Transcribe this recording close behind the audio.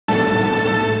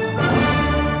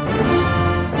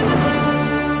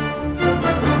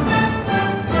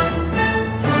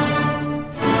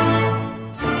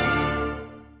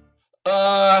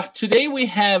Today we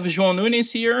have João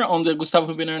Nunes here on the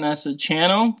Gustavo Bernardes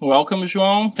channel. Welcome,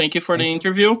 João. Thank you for the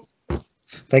interview.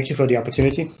 Thank you for the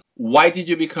opportunity. Why did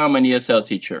you become an ESL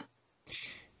teacher?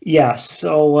 Yeah,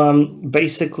 so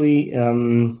basically,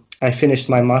 I finished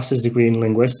my master's degree in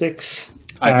linguistics.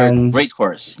 I heard great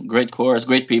course, great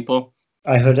people.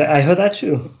 I heard that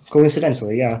too,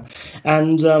 coincidentally, yeah.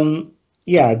 And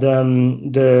yeah,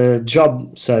 the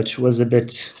job search was a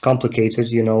bit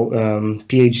complicated. You know,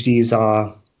 PhDs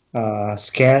are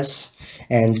scarce,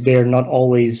 and they're not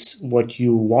always what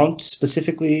you want.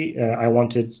 Specifically, I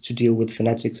wanted to deal with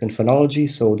phonetics and phonology,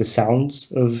 so the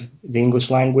sounds of the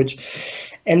English language,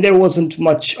 and there wasn't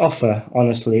much offer,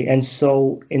 honestly. And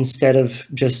so instead of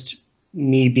just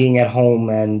me being at home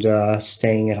and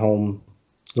staying at home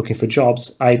looking for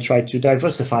jobs, I tried to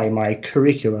diversify my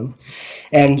curriculum.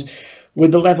 And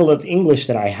with the level of English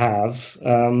that I have,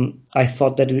 I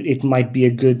thought that it might be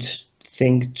a good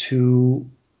thing to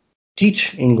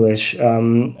teach English.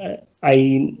 I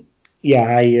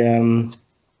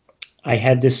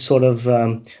had this sort of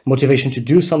motivation to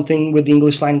do something with the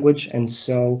English language, and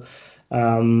so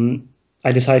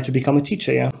I decided to become a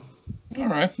teacher. Yeah. All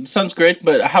right, sounds great.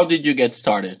 But how did you get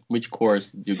started? Which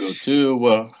course did you go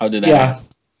to? How did that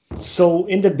happen? So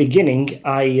in the beginning,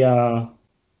 I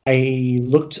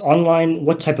looked online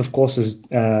what type of courses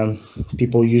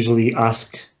people usually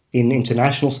ask in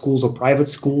international schools or private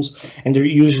schools, and they're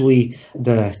usually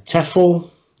the TEFL,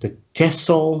 the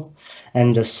TESOL,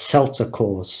 and the CELTA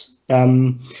course.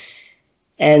 And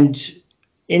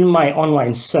in my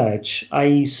online search,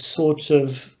 I sort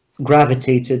of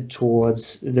gravitated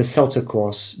towards the CELTA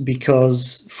course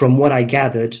because, from what I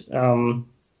gathered,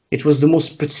 it was the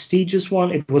most prestigious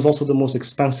one. It was also the most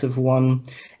expensive one.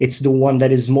 It's the one that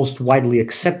is most widely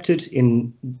accepted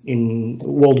in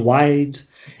worldwide.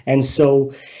 And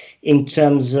so in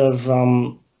terms of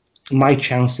my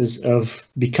chances of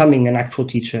becoming an actual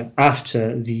teacher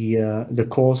after the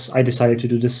course, I decided to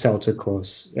do the CELTA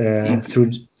course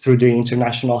through the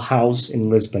International House in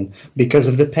Lisbon. Because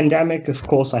of the pandemic, of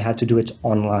course, I had to do it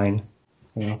online.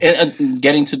 Yeah. And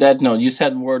getting to that note, you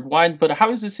said worldwide, but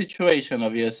how is the situation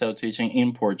of ESL teaching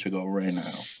in Portugal right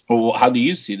now? Or how do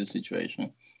you see the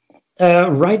situation?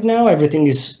 Right now, everything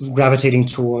is gravitating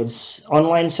towards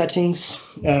online settings.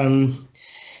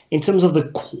 In terms of the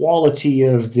quality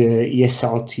of the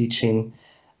ESL teaching,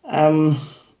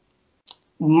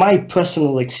 my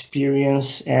personal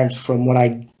experience and from what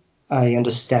I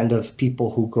understand of people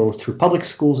who go through public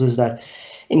schools is that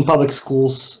in public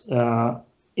schools,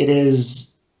 it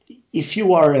is, if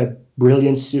you are a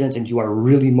brilliant student and you are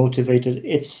really motivated,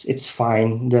 it's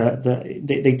fine.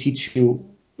 They teach you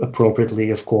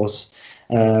appropriately, of course.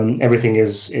 Everything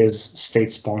is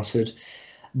state sponsored,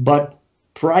 but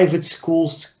private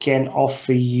schools can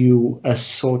offer you a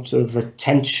sort of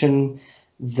attention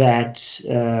that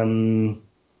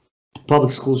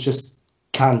public schools just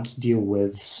can't deal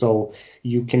with. So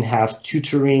you can have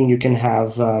tutoring, you can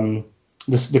have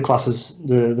the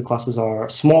classes are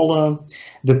smaller.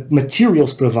 The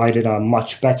materials provided are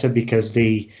much better because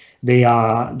they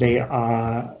are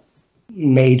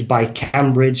made by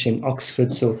Cambridge and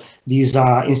Oxford. So these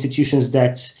are institutions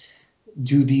that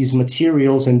do these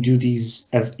materials and do these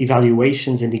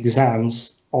evaluations and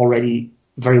exams already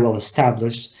very well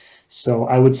established. So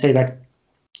I would say that,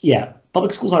 yeah,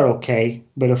 public schools are okay,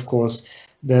 but of course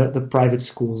the private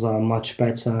schools are much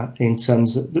better in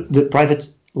terms of the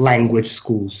private language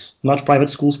schools, not private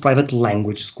schools, private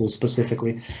language schools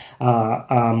specifically,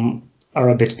 are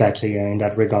a bit better, yeah, in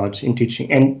that regard in teaching.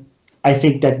 And I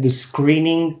think that the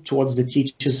screening towards the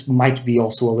teachers might be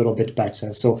also a little bit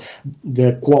better. So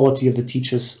the quality of the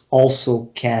teachers also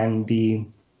can be,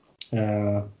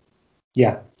 a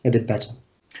bit better.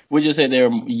 Would you say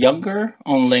they're younger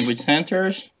on language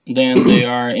centers than they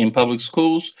are in public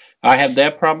schools? I had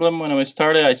that problem when I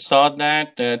started. I saw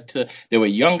that they were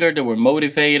younger, they were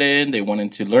motivated, they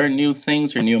wanted to learn new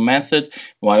things or new methods,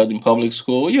 while in public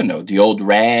school, you know, the old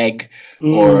rag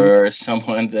or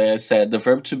someone that said the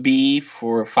verb to be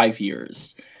for 5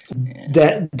 years.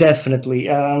 Definitely.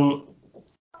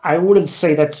 I wouldn't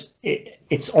say that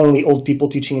it's only old people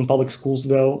teaching in public schools,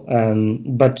 though,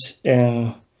 but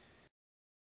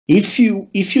if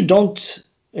you don't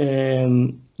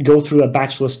go through a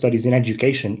bachelor of studies in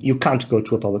education, you can't go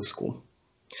to a public school.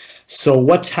 So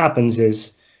what happens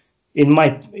is,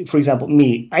 for example,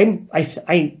 me, I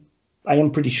am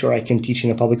pretty sure I can teach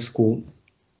in a public school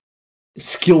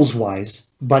skills-wise,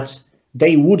 but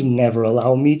they would never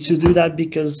allow me to do that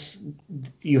because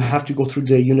you have to go through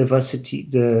the university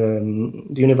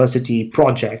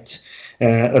project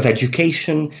of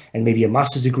education and maybe a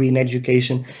master's degree in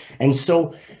education. And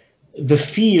so the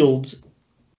field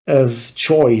of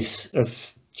choice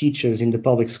of teachers in the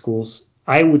public schools,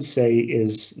 I would say,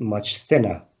 is much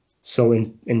thinner. So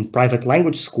in private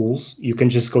language schools, you can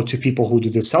just go to people who do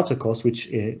the CELTA course, which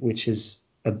is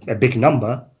a big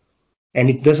number, and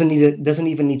it doesn't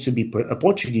even need to be a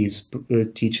Portuguese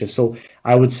teacher. So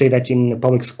I would say that in a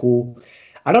public school,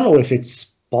 I don't know if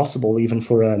it's possible even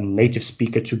for a native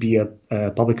speaker to be a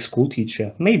public school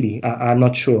teacher. Maybe, I'm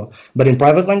not sure. But in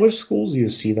private language schools, you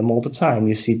see them all the time.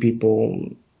 You see people,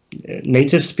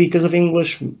 native speakers of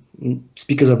English,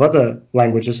 speakers of other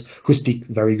languages who speak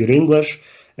very good English,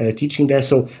 teaching there.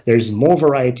 So there's more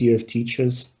variety of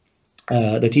teachers.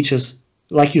 The teachers,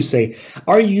 like you say,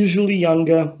 are usually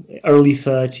younger, early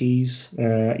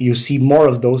 30s. You see more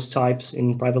of those types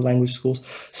in private language schools.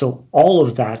 So all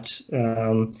of that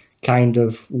kind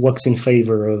of works in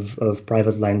favor of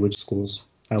private language schools,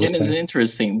 I would say. It's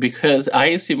interesting because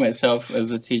I see myself as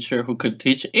a teacher who could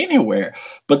teach anywhere.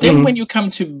 But then when you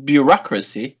come to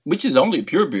bureaucracy, which is only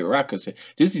pure bureaucracy,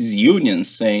 this is unions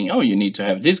saying, oh, you need to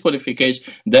have this qualification,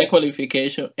 that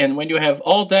qualification. And when you have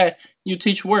all that, you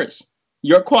teach worse.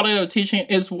 Your quality of teaching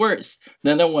is worse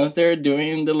than the ones they're doing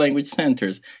in the language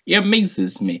centers. It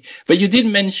amazes me. But you did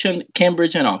mention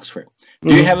Cambridge and Oxford.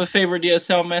 Do you have a favorite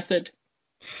ESL method?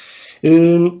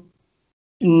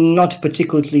 Not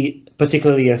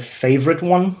particularly a favorite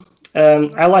one.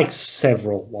 I like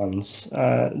several ones.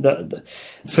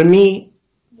 For me,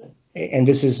 and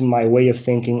this is my way of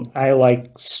thinking, I like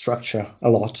structure a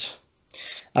lot.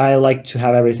 I like to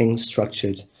have everything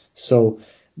structured. So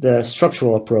the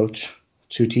structural approach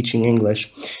to teaching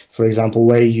English, for example,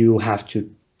 where you have to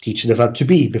teach the verb to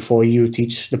be before you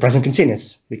teach the present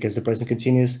continuous, because the present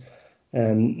continuous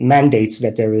mandates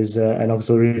that there is an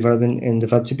auxiliary verb in the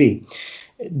verb to be.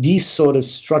 These sort of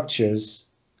structures,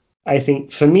 I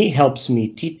think, for me, helps me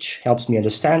teach, helps me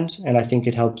understand, and I think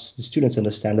it helps the students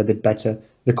understand a bit better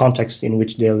the context in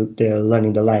which they're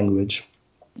learning the language.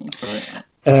 Okay.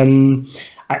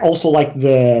 I also like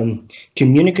the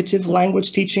communicative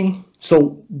language teaching.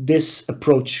 So this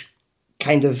approach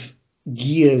kind of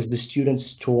gears the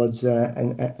students towards a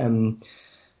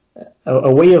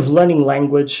way of learning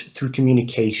language through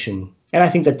communication. And I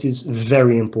think that is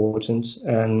very important.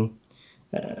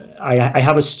 I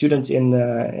have a student in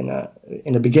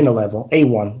a beginner level,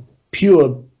 A1,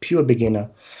 pure beginner.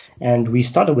 And we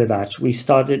started with that.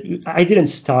 I didn't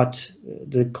start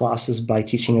the classes by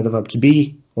teaching the verb to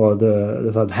be, or the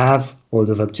verb have, or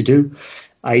the verb to do.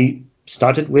 I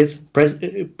started with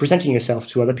presenting yourself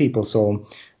to other people. So,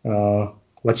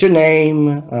 what's your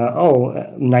name?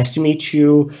 Nice to meet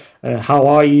you. How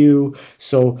are you?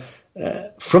 So,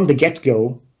 from the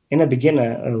get-go, in a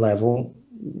beginner level,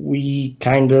 we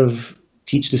kind of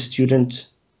teach the student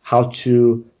how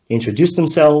to introduce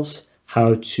themselves,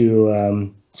 how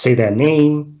to say their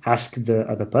name, ask the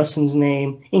other person's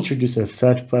name, introduce a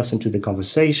third person to the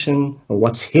conversation, or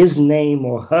what's his name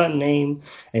or her name.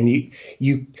 And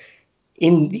you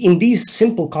in these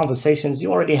simple conversations,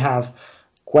 you already have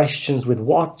questions with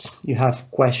what, you have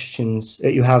questions,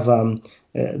 you have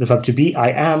the verb to be, I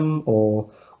am, or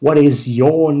what is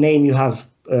your name, you have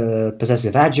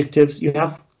possessive adjectives, you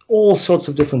have all sorts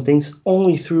of different things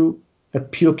only through a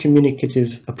pure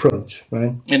communicative approach,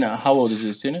 right? And how old is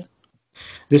the student?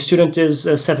 The student is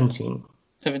 17.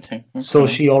 17. Okay. So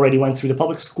she already went through the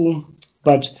public school,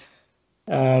 but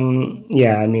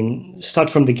yeah, I mean, start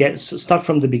from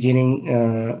the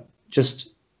beginning.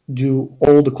 Just do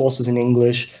all the courses in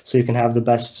English, so you can have the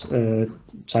best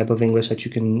type of English that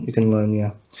you can learn.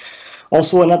 Yeah.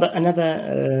 Also, another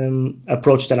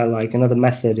approach that I like, another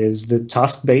method, is the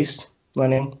task-based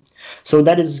learning. So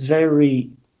that is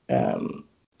very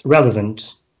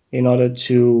relevant in order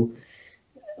to,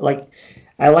 like,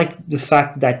 I like the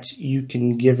fact that you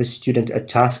can give a student a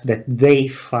task that they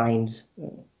find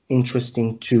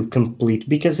interesting to complete,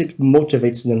 because it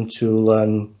motivates them to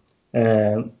learn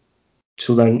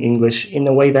English in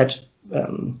a way that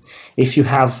if you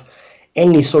have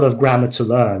any sort of grammar to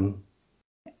learn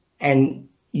and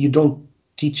you don't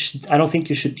teach, I don't think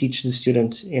you should teach the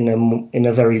student in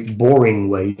a very boring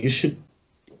way. You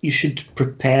should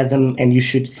prepare them, and you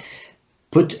should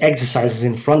put exercises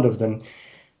in front of them,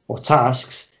 or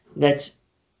tasks that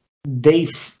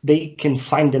they can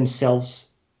find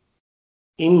themselves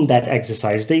in that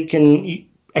exercise. They can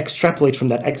extrapolate from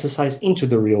that exercise into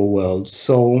the real world.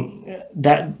 So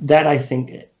that I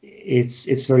think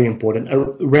it's very important. A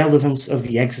relevance of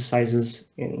the exercises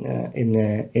in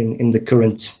the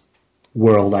current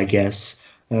world, I guess.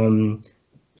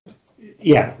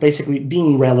 Yeah, basically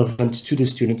being relevant to the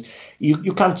student.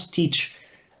 You can't teach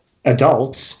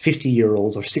adults,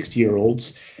 50-year-olds or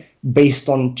 60-year-olds, based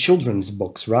on children's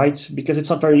books, right? Because it's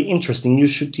not very interesting. You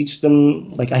should teach them,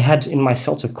 like I had in my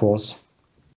CELTA course,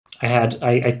 I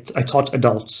taught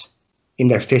adults in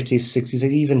their 50s, 60s,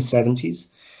 and even 70s.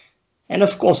 And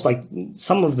of course, like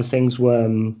some of the things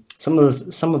were, some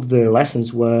of the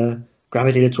lessons were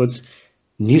gravitated towards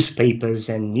newspapers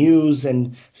and news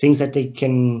and things that they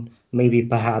can maybe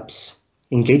perhaps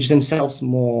engage themselves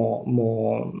more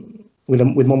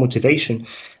with more motivation.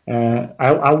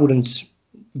 I wouldn't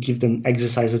give them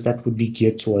exercises that would be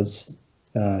geared towards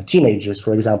teenagers,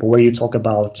 for example, where you talk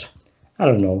about, I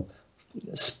don't know,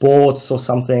 sports or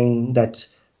something that,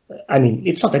 I mean,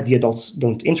 it's not that the adults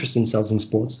don't interest themselves in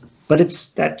sports, but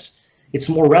it's that it's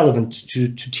more relevant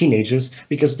to teenagers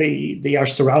because they are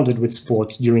surrounded with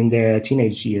sport during their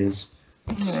teenage years.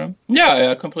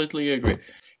 Yeah, I completely agree.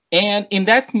 And in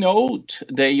that note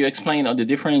that you explained on the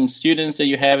different students that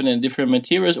you have and the different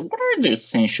materials, what are the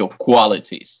essential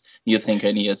qualities you think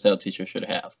an ESL teacher should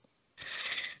have?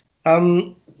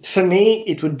 For me,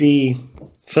 it would be,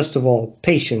 first of all,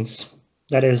 patience.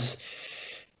 That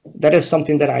is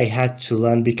something that I had to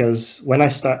learn because when I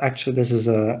start, actually, this is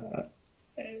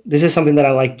something that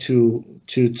I like to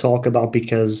talk about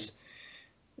because,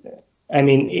 I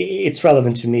mean, it's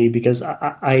relevant to me because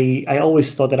I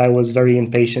always thought that I was very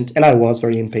impatient, and I was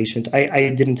very impatient.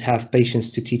 I didn't have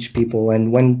patience to teach people,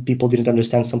 and when people didn't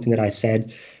understand something that I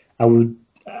said, I would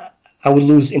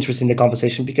lose interest in the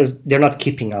conversation because they're not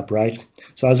keeping up, right?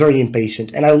 So I was very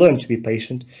impatient, and I learned to be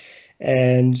patient.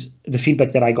 And the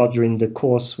feedback that I got during the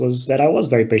course was that I was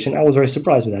very patient. I was very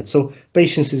surprised with that. So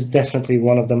patience is definitely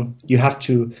one of them. You have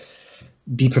to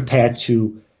be prepared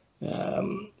to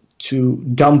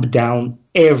dump down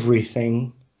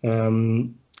everything,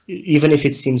 even if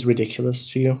it seems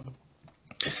ridiculous to you.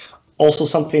 Also,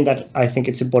 something that I think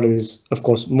it's important is, of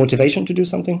course, motivation to do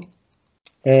something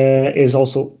is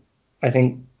also, I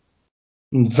think,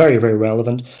 very, very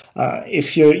relevant. I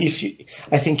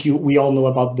think we all know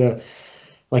about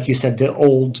like you said, the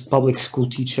old public school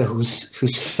teacher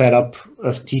who's fed up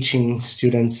of teaching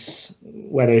students,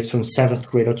 whether it's from 7th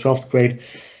grade or 12th grade.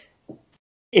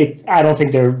 I don't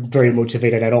think they're very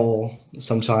motivated at all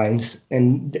sometimes,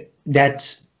 and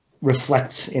that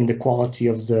reflects in the quality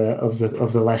of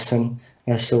the lesson.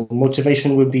 So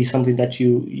motivation would be something that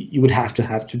you would have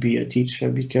to be a teacher,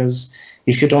 because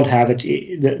if you don't have it,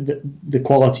 the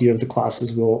quality of the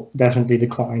classes will definitely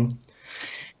decline.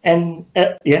 And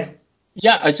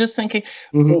Yeah, I just thinking,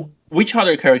 which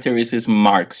other characteristics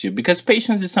marks you? Because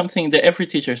patience is something that every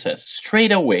teacher says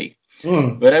straight away.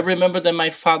 But I remember that my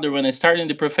father, when I started in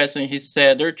the profession, he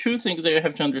said there are two things that you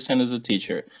have to understand as a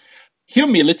teacher: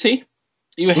 humility.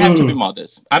 You have to be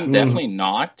modest. I'm definitely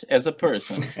not as a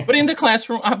person, but in the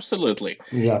classroom, absolutely.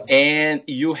 Yeah. And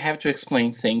you have to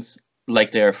explain things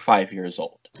like they're 5 years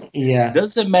old. Yeah.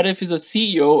 Doesn't matter if it's a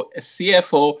CEO, a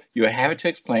CFO, you have to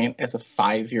explain as a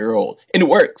 5-year-old. It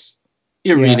works.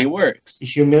 It really works.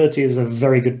 Humility is a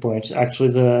very good point.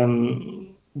 Actually,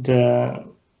 the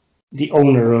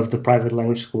owner of the private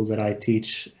language school that I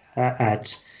teach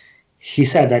at, he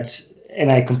said that, and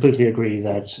I completely agree,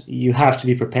 that you have to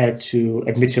be prepared to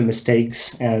admit your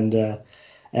mistakes, and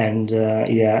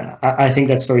I think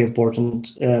that's very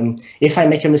important. If I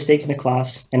make a mistake in a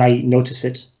class and I notice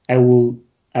it, I will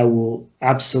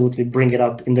absolutely bring it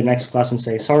up in the next class and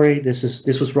say, sorry, this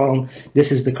was wrong.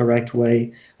 This is the correct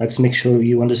way. Let's make sure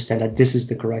you understand that this is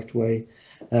the correct way.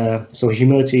 So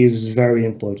humility is very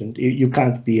important. You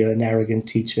can't be an arrogant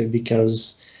teacher,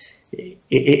 because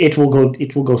it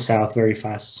will go south very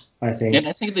fast, I think. And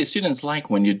I think the students like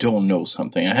when you don't know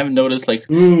something. I have noticed, like,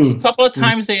 a couple of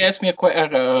times they ask me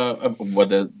what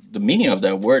the meaning of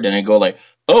that word, and I go like,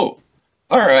 oh,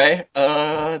 all right,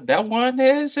 that one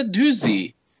is a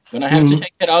doozy. When I have to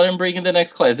take it out and bring in the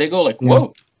next class, they go like,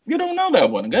 whoa, you don't know that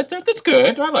one. That's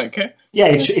good. I like it. Yeah,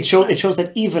 it shows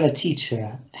that even a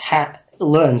teacher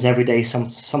learns every day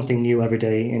something new every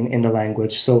day in the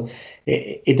language. So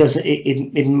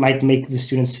it might make the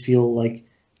students feel like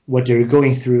what they're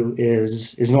going through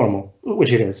is normal,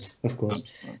 which it is, of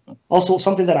course. Also,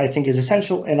 something that I think is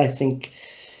essential, and I think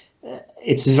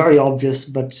it's very obvious,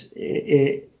 but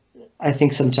I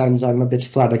think sometimes I'm a bit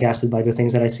flabbergasted by the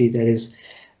things that I see, that is,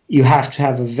 you have to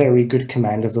have a very good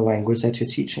command of the language that you're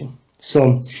teaching.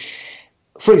 So,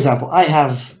 for example, I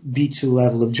have B2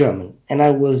 level of German, and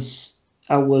I was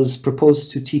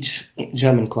proposed to teach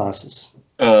German classes.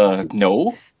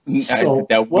 No. So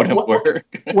that wouldn't work.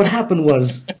 What happened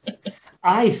was,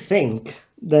 I think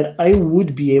that I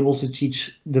would be able to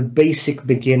teach the basic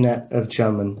beginner of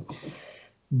German,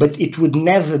 but it would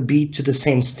never be to the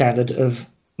same standard of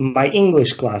my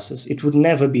English classes, it would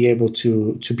never be able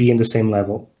to be in the same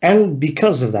level. And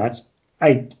because of that,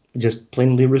 I just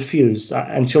plainly refused.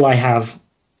 Until I have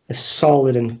a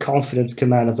solid and confident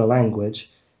command of the language,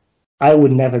 I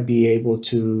would never be able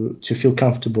to feel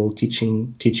comfortable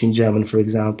teaching German, for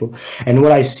example. And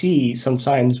what I see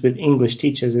sometimes with English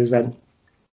teachers is that,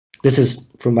 this is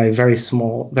from my very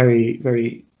small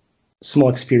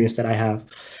experience that I have,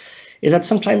 is that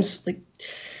sometimes, like,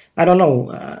 I don't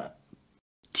know,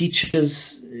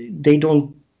 teachers, they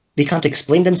can't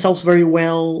explain themselves very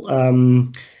well.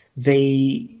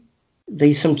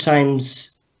 They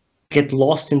sometimes get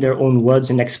lost in their own words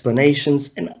and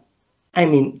explanations, and I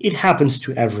mean, it happens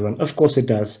to everyone. Of course it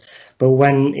does. But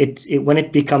when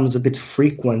it becomes a bit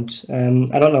frequent,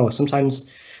 I don't know,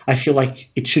 sometimes I feel like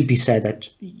it should be said that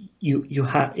you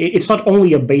have, it's not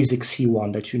only a basic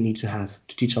C1 that you need to have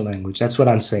to teach a language. That's what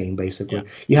I'm saying, basically. Yeah.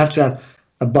 You have to have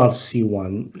above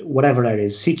C1, whatever that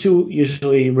is. C2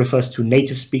 usually refers to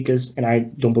native speakers, and I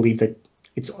don't believe that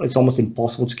it's almost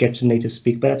impossible to get to native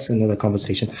speak, but that's another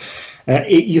conversation.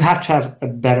 You have to have a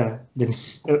better than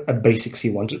a basic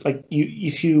C1. Like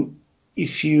if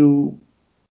you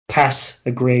pass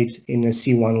a grade in a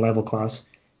C1 level class,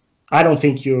 I don't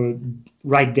think you're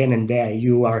right then and there,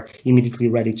 you are immediately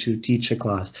ready to teach a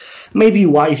class. Maybe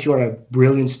why, if you are a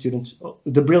brilliant student,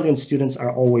 the brilliant students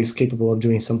are always capable of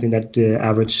doing something that the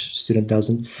average student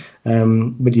doesn't.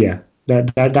 But yeah,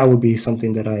 that would be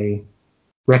something that I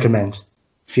recommend.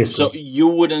 So you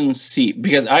wouldn't see,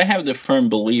 because I have the firm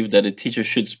belief that a teacher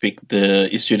should speak the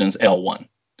student's L1.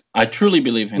 I truly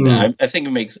believe in that. I think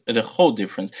it makes the whole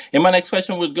difference. And my next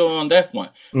question would go on that one.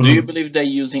 Do you believe that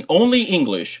using only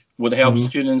English would help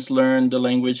students learn the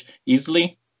language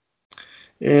easily?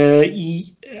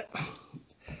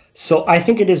 So I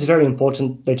think it is very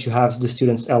important that you have the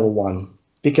students L1,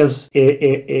 because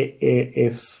if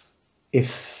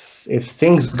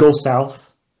things go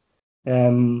south,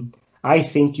 I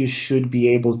think you should be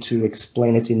able to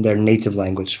explain it in their native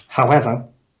language. However,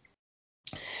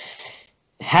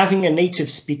 having a native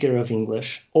speaker of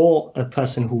English, or a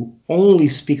person who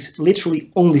literally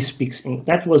only speaks English,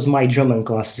 that was my German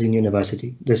classes in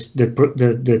university.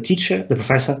 The teacher, the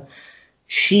professor,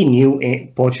 she knew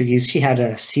Portuguese. She had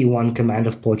a C1 command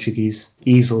of Portuguese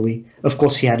easily. Of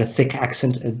course, she had a thick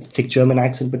accent, a thick German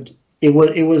accent, but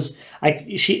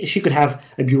she could have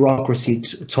a bureaucracy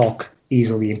to talk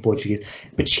easily in Portuguese,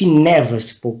 but she never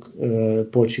spoke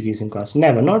Portuguese in class.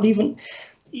 Never, not even.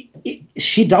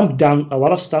 She dumped down a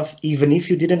lot of stuff. Even if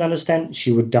you didn't understand,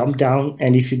 she would dump down.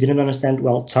 And if you didn't understand,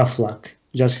 well, tough luck.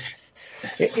 Just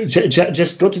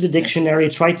go to the dictionary,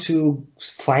 try to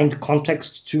find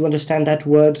context to understand that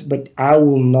word. But I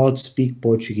will not speak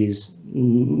Portuguese.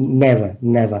 Never,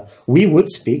 never. We would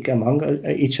speak among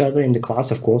each other in the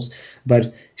class, of course,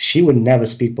 but she would never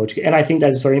speak Portuguese. And I think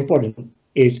that is very important.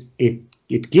 It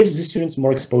gives the students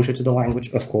more exposure to the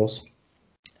language, of course,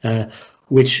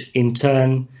 which in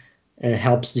turn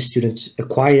helps the student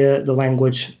acquire the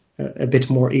language a bit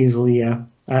more easily. Yeah,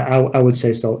 I would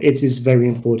say so. It is very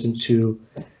important to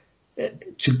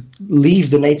leave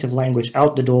the native language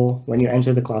out the door when you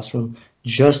enter the classroom.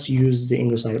 Just use the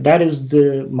English language. That is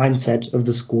the mindset of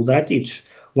the school that I teach.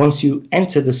 Once you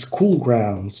enter the school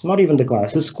grounds, not even the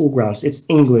class, the school grounds, it's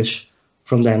English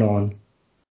from then on.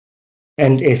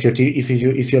 And if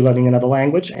you're learning another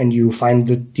language and you find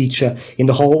the teacher in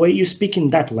the hallway, you speak in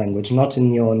that language, not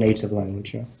in your native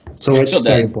language. Yeah. So it's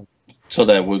very important. So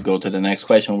that would go to the next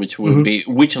question, which would be,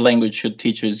 which language should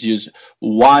teachers use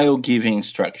while giving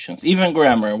instructions? Even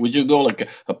grammar, would you go like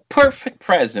a perfect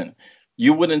present?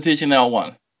 You wouldn't teach in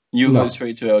L1. You go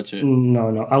straight to L2.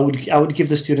 No. I would give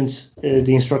the students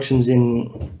the instructions in,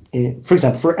 for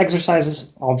example, for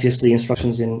exercises, obviously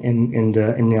instructions in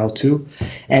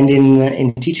L2, and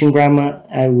in teaching grammar,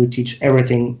 I would teach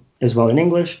everything as well in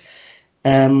English.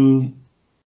 For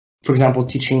example,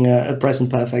 teaching a present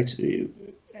perfect,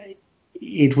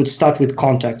 it would start with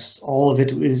context. All of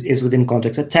it is within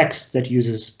context. A text that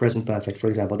uses present perfect, for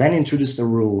example, then introduce a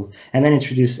rule, and then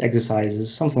introduce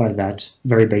exercises, something like that,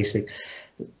 very basic.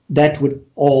 That would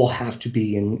all have to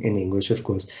be in English, of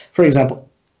course. For example,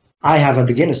 I have a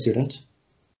beginner student.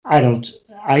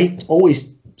 I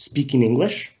always speak in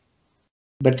English,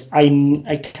 but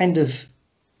I kind of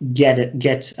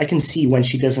I can see when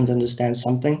she doesn't understand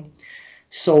something.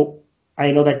 So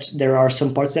I know that there are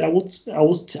some parts that I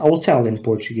will tell in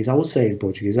Portuguese. I will say in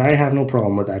Portuguese. I have no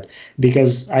problem with that,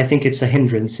 because I think it's a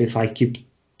hindrance if I keep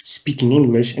speaking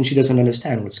English and she doesn't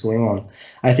understand what's going on.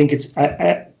 I think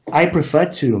I prefer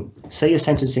to say a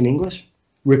sentence in English,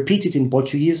 repeat it in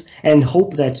Portuguese, and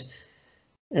hope that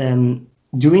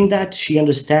doing that she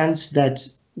understands that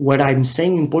what I'm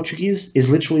saying in Portuguese is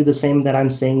literally the same that I'm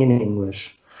saying in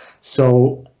English.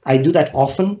 So I do that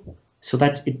often so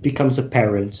that it becomes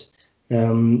apparent.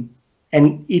 And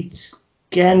it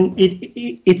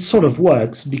sort of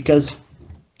works because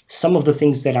some of the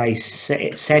things that I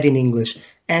said in English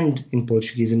and in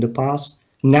Portuguese in the past,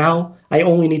 now I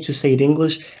only need to say it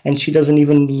English and she doesn't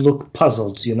even look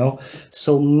puzzled, you know?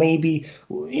 So maybe,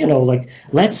 you know, like,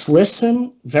 let's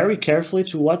listen very carefully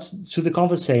to the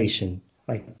conversation.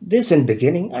 Like this in the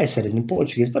beginning, I said it in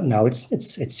Portuguese, but now it's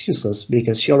useless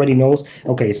because she already knows,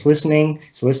 okay, it's listening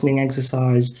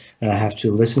exercise. I have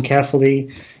to listen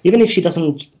carefully. Even if she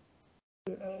doesn't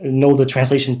know the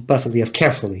translation perfectly of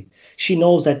carefully, she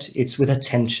knows that it's with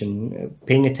attention,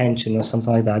 paying attention or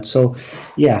something like that. So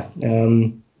yeah,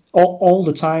 all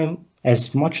the time,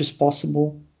 as much as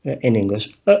possible in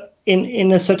English,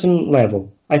 in a certain level.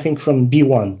 I think from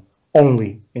B1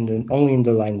 only in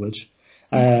the language.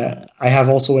 I have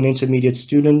also an intermediate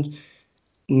student,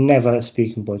 never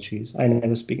speaking Portuguese. I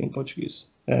never speak in Portuguese.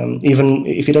 Even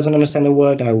if he doesn't understand a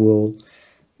word, I will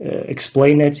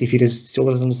explain it. If he still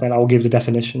doesn't understand, I'll give the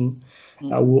definition.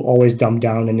 I will always dumb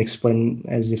down and explain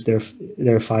as if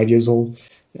they're 5 years old.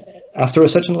 After a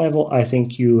certain level, I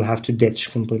think you have to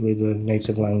ditch completely the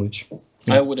native language.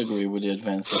 Yeah. I would agree with the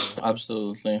advances.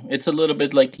 Absolutely. It's a little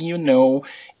bit like, you know,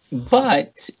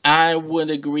 but I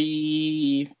would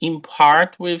agree in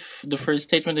part with the first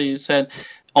statement that you said,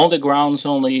 on the grounds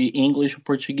only English or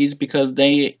Portuguese, because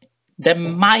that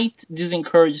might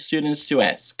discourage students to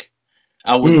ask.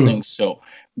 I would think so.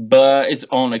 But it's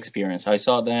own experience. I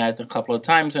saw that a couple of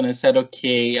times and I said,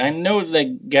 okay, I know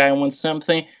that guy wants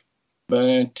something,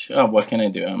 but what can I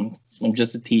do? I'm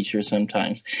just a teacher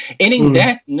sometimes. And in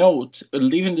that note,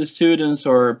 leaving the students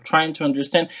or trying to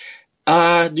understand,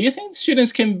 do you think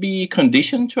students can be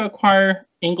conditioned to acquire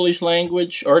English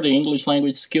language or the English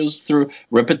language skills through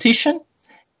repetition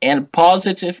and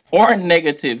positive or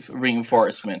negative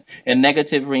reinforcement? And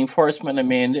negative reinforcement, I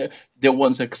mean, the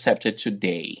ones accepted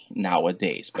today,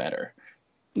 nowadays, better.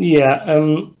 Yeah.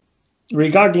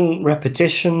 Regarding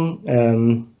repetition,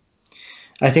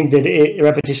 I think that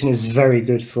repetition is very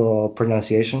good for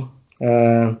pronunciation.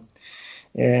 When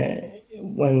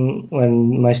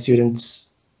my students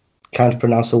can't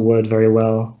pronounce a word very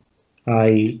well,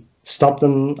 I stop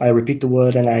them, I repeat the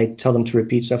word, and I tell them to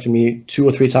repeat after me 2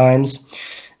 or 3 times.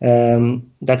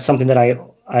 That's something that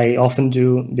I often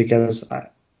do because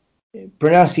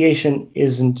pronunciation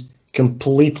isn't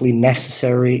completely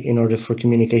necessary in order for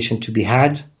communication to be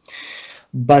had,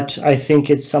 but I think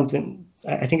it's something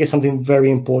very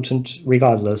important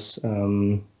regardless.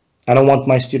 I don't want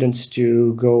my students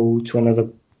to go to another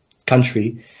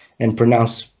country and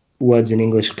pronounce words in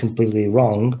English completely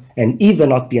wrong and either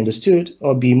not be understood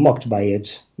or be mocked by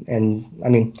it. And I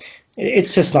mean,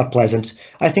 it's just not pleasant.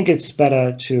 I think it's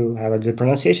better to have a good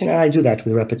pronunciation, and I do that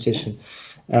with repetition.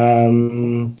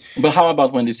 But how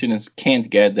about when the students can't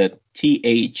get that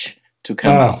TH to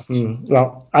come out?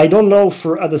 Well, I don't know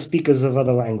for other speakers of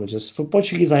other languages. For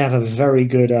Portuguese, I have a very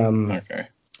good, a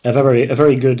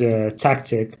very good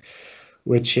tactic,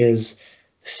 which is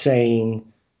saying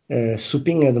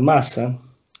supinha de massa,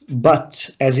 but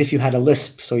as if you had a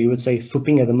lisp, so you would say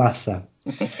supinha de massa.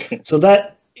 So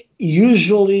that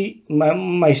usually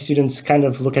my students kind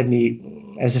of look at me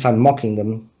as if I'm mocking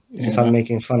them, as if I'm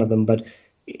making fun of them, but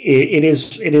it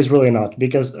is really not,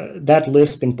 because that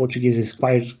lisp in Portuguese is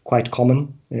quite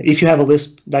common. If you have a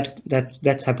lisp,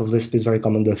 that type of lisp is very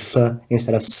common, the th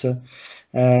instead of s,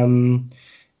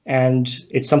 and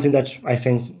it's something that I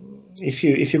think if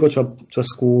you go to a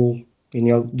school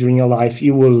during your life,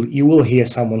 you will hear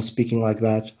someone speaking like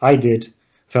that. I did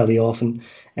fairly often,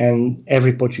 and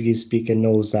every Portuguese speaker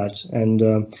knows that, and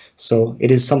so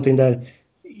it is something that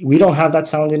we don't have that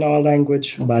sound in our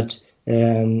language, but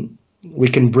we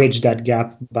can bridge that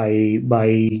gap by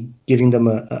giving them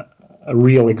a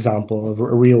real example,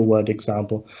 a real word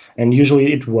example, and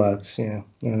usually it works. Yeah.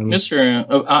 Mr.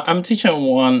 I'm teaching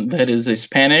one that is a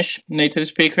Spanish native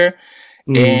speaker,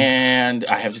 and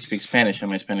I have to speak Spanish, and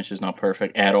my Spanish is not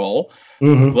perfect at all.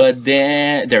 But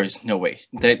then there is no way.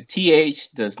 The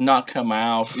TH does not come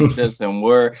out. It doesn't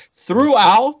work.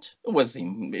 Throughout,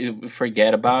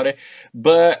 forget about it.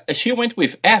 But she went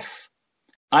with F.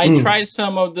 I tried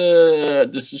some of the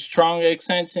strong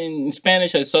accents in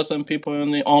Spanish. I saw some people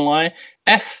online.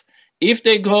 F. If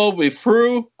they go with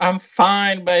through, I'm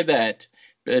fine by that.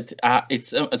 But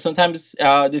it's sometimes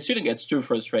the student gets too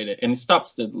frustrated and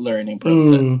stops the learning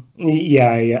process.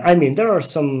 Yeah. I mean, there are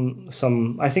some.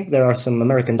 I think there are some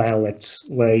American dialects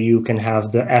where you can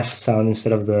have the F sound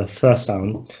instead of the th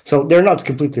sound. So they're not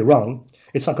completely wrong.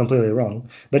 it's not completely wrong.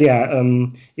 But yeah,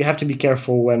 you have to be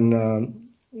careful when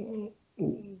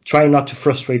trying not to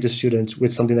frustrate the students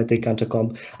with something that they can't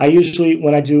accomplish. I usually,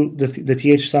 when I do the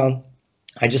th sound,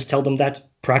 I just tell them that,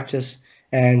 practice,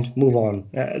 and move on.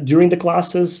 During the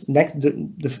classes,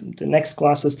 the next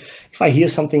classes, if I hear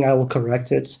something, I will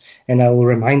correct it and I will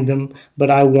remind them, but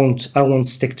I won't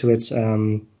stick to it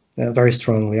very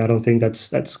strongly. I don't think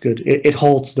that's good. It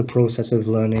halts the process of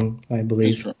learning, I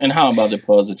believe. And how about the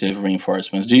positive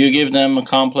reinforcements? Do you give them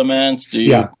compliments? Do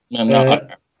you? Yeah, No.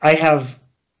 I have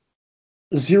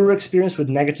zero experience with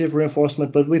negative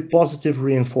reinforcement, but with positive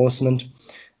reinforcement,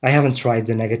 I haven't tried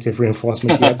the negative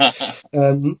reinforcements yet.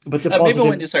 But the positive, maybe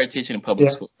when you start teaching in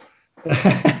public school.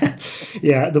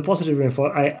 Yeah, the positive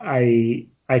reinforcement,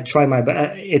 I try my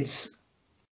best. It's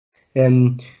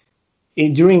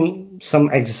during some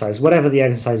exercise, whatever the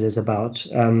exercise is about,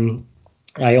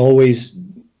 I always,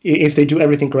 if they do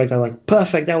everything correct, I'm like,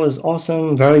 perfect, that was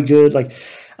awesome, very good. Like,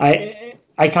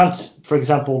 I can't, for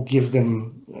example, give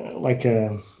them like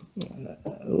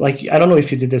I don't know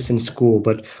if you did this in school,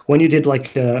 but when you did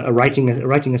like a writing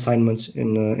assignment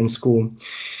in school,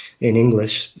 in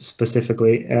English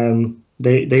specifically,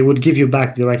 they would give you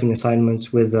back the writing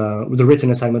assignment with the written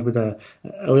assignment with a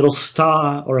little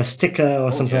star or a sticker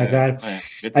or something like that.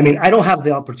 I mean, I don't have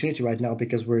the opportunity right now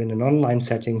because we're in an online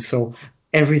setting, so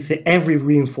every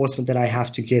reinforcement that I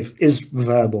have to give is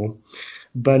verbal.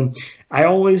 But I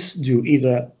always do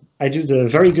either I do the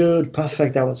very good,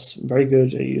 perfect, that was very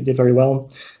good, you did very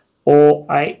well, or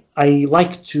I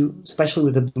like to, especially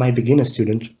with my beginner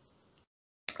student,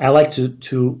 I like to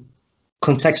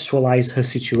contextualize her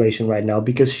situation right now,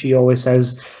 because she always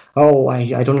says, oh,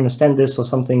 I don't understand this or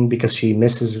something, because she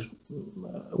misses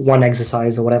one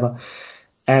exercise or whatever.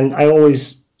 And I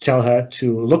always tell her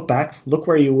to look back, look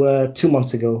where you were 2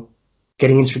 months ago,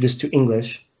 getting introduced to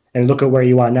English, and look at where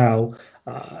you are now,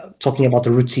 talking about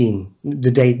the routine,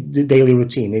 the daily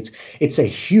routine. It's a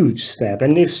huge step,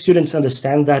 and if students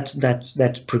understand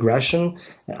that progression,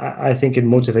 I think it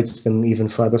motivates them even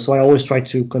further. So I always try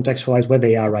to contextualize where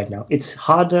they are right now. It's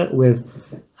harder with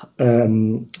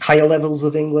higher levels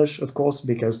of English, of course,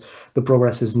 because the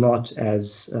progress is not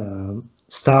as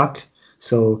stark.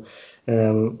 So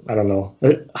I don't know.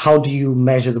 How do you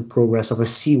measure the progress of a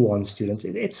C1 student?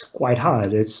 It's quite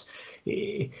hard.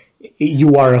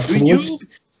 You are a fluent.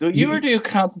 Do you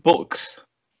count books?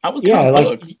 I would count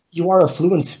books. You are a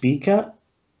fluent speaker,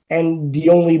 and the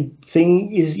only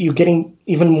thing is you're getting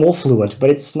even more fluent. But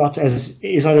it's not as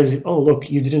oh, look,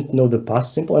 you didn't know the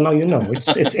past simple, and now you know. It's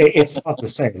not the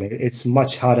same. It's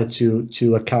much harder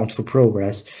to account for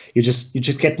progress. You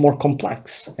just get more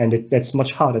complex, and that's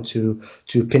much harder to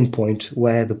pinpoint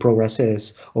where the progress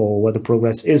is or where the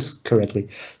progress is currently.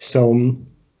 So.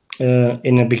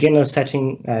 In a beginner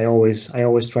setting, I always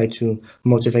try to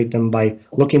motivate them by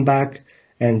looking back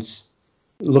and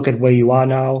look at where you are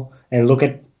now, and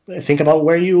think about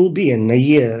where you will be in a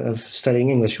year of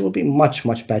studying English. You will be much,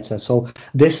 much better. So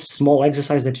this small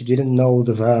exercise that you didn't know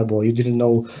the verb, or you didn't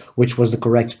know which was the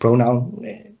correct pronoun,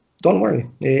 don't worry.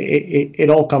 It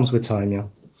all comes with time, yeah.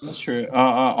 That's true.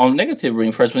 On negative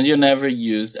reinforcement, you never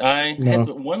used. I had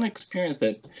one experience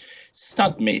that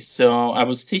stunned me. So I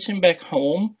was teaching back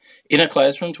home in a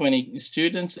classroom, 20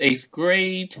 students, 8th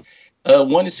grade.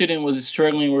 One student was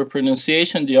struggling with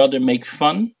pronunciation, the other made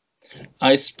fun.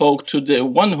 I spoke to the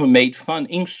one who made fun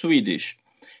in Swedish.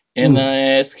 And I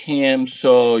asked him,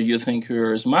 so you think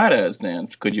you're as smart as then?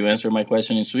 Could you answer my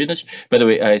question in Swedish? By the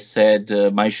way, I said,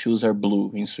 my shoes are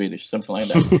blue in Swedish, something like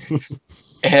that.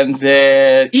 And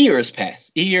years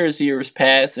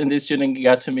passed, and this student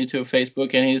got to me to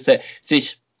Facebook, and he said,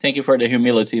 Tish, thank you for the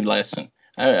humility lesson.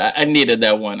 I needed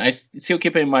that one. I still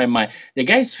keep it in my mind. The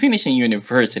guy's finishing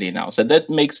university now, so that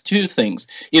makes two things.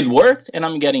 It worked, and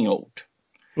I'm getting old.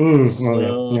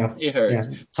 It hurts.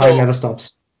 Yeah. Time never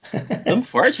stops.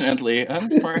 Unfortunately.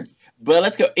 But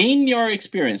let's go. In your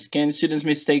experience, can students'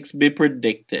 mistakes be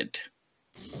predicted?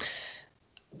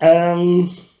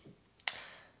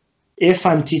 If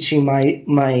I'm teaching a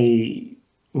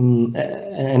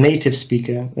native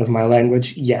speaker of my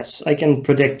language, yes, I can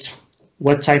predict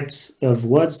what types of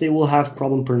words they will have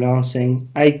problem pronouncing.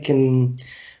 I can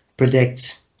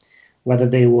predict whether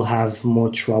they will have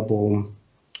more trouble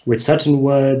with certain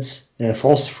words.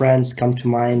 False friends come to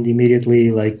mind immediately,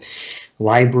 like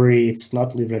library. It's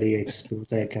not library, it's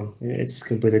biblioteca. It's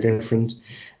completely different.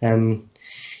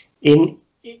 It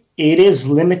is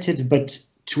limited, but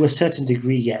to a certain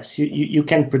degree, yes, you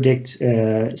can predict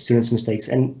students' mistakes,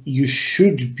 and you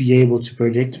should be able to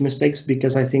predict mistakes,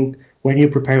 because I think when you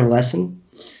prepare a lesson,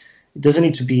 it doesn't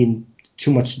need to be in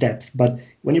too much depth, but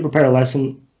when you prepare a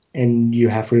lesson, and you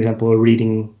have, for example, a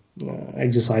reading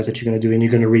exercise that you're going to do, and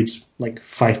you're going to read like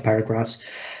 5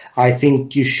 paragraphs, I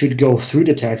think you should go through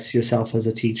the text yourself as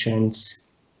a teacher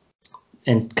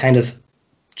and kind of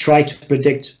try to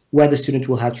predict where the student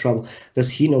will have trouble.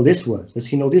 Does he know this word? Does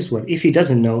he know this word? If he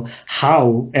doesn't know,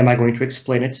 how am I going to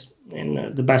explain it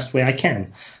in the best way I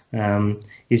can?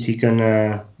 Is he going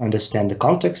to understand the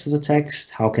context of the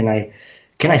text? How can I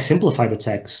simplify the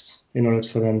text in order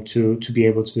for them to be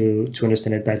able to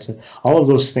understand it better? All of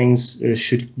those things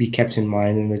should be kept in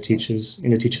mind in the teacher's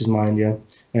mind. Yeah.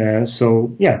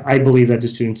 So yeah, I believe that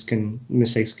the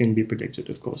mistakes can be predicted,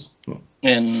 of course. Yeah.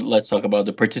 And let's talk about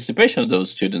the participation of those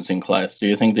students in class. Do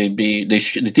you think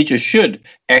the teacher should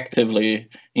actively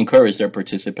encourage their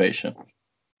participation?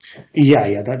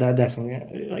 Yeah, that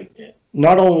definitely. Like,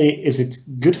 not only is it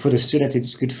good for the student,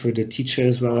 it's good for the teacher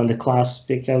as well and the class,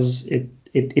 because it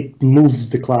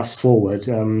moves the class forward.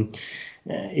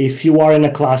 If you are in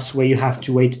a class where you have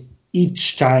to wait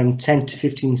each time 10 to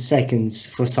 15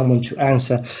 seconds for someone to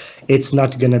answer, it's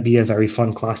not going to be a very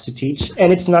fun class to teach,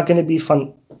 and it's not going to be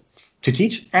fun to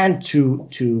teach and to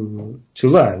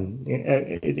learn.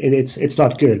 It's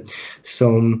not good.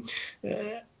 So,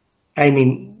 I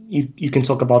mean, you can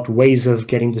talk about ways of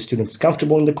getting the students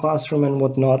comfortable in the classroom and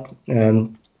whatnot,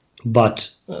 but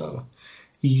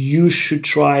you should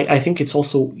try. I think it's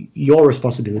also your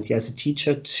responsibility as a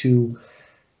teacher to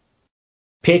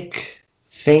pick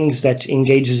things that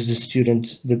engages the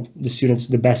students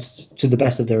the best, to the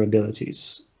best of their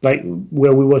abilities. Like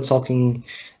where we were talking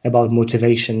about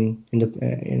motivation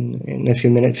in a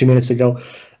few minutes ago.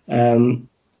 And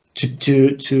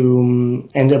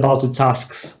about the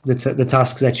tasks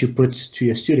that you put to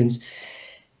your students,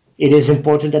 it is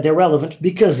important that they're relevant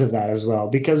because of that as well,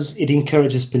 because it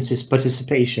encourages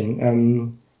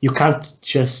participation. You can't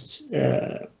just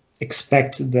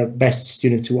expect the best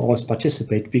student to always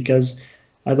participate, because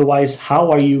otherwise, how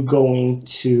are you going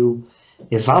to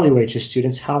evaluate your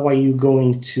students? How are you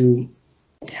going to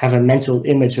have a mental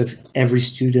image of every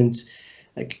student?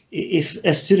 Like, if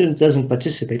a student doesn't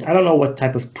participate, I don't know what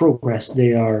type of progress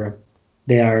they are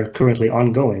currently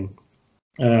ongoing.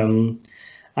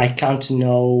 I can't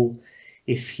know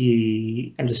if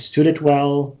he understood it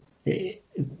well.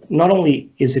 Not only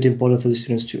is it important for the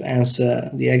students to answer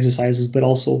the exercises, but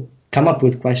also come up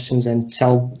with questions and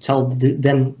tell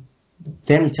them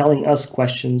telling us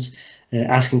questions,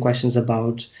 asking questions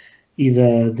about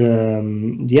either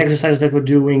the exercise that we're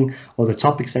doing or the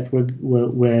topics that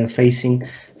we're facing,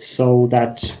 so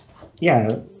that,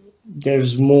 yeah,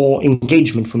 there's more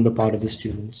engagement from the part of the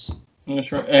students.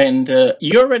 Sure. And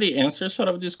you already answered sort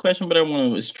of this question, but I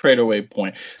want to straight away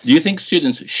point. Do you think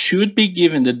students should be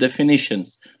given the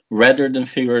definitions rather than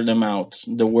figure them out,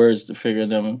 the words to figure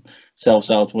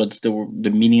themselves out? What's the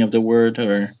meaning of the word?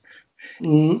 Or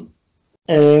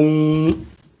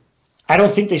I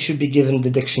don't think they should be given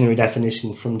the dictionary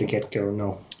definition from the get-go.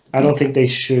 No, I don't think they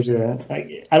should.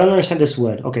 I don't understand this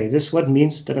word. Okay, this word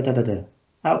means da da da da da.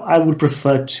 I would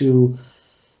prefer to,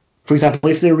 for example,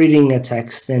 if they're reading a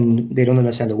text and they don't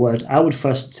understand the word, I would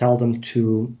first tell them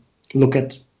to look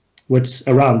at what's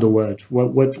around the word.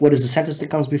 What is the sentence that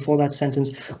comes before that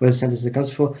sentence? What is the sentence that comes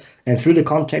before? And through the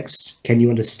context, can you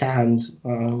understand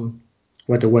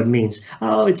what the word means?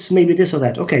 Oh, it's maybe this or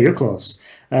that. Okay, you're close.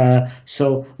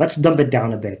 So let's dump it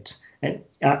down a bit. And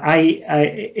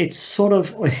it's sort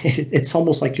of, it's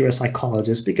almost like you're a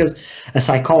psychologist, because a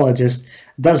psychologist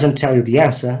doesn't tell you the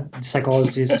answer. The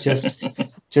psychologist just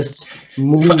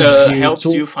moves you, helps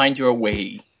you find your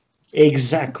way.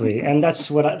 Exactly, and that's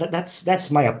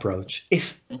that's my approach.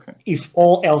 If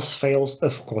all else fails,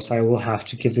 of course, I will have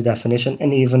to give the definition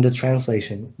and even the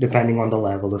translation, depending on the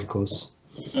level, of course.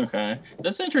 Okay,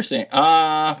 that's interesting.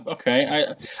 Okay,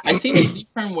 I see it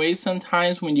different ways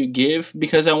sometimes when you give,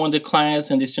 because I want the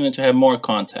class and the student to have more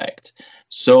contact.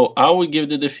 So I would give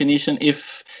the definition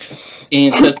if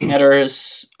in such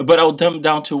matters, but I'll dumb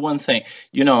down to one thing.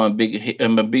 You know, I'm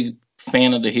a big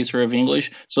fan of the history of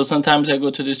English. So sometimes I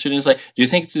go to the students like, do you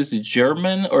think this is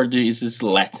German or is this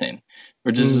Latin?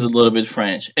 Or this is a little bit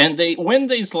French. And when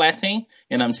there's Latin,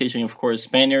 and I'm teaching, of course,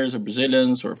 Spaniards or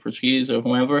Brazilians or Portuguese or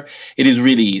whoever, it is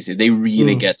really easy. They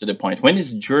really get to the point. When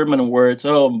it's German words,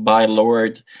 oh, by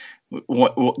Lord,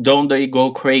 don't they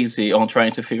go crazy on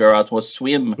trying to figure out what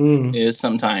swim is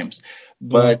sometimes.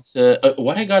 But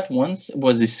what I got once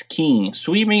was skiing.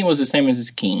 Swimming was the same as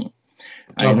skiing.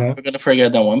 I'm never going to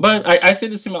forget that one. But I see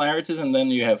the similarities, and then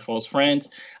you have false friends.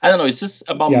 I don't know. It's just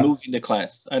about moving the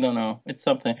class. I don't know. It's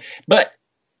something. But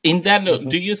in that note,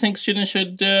 do you think students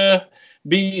should should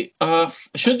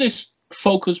this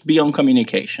focus be on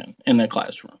communication in the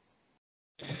classroom?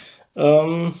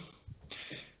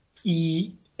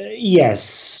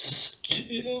 Yes,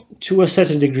 to a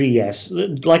certain degree, yes.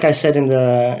 Like I said in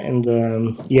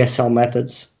the ESL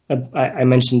methods, I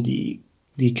mentioned the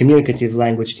communicative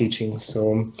language teaching.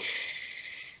 So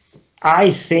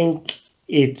I think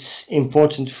it's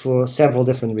important for several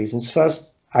different reasons.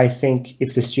 First, I think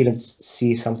if the students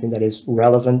see something that is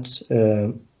relevant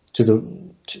to the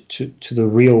to the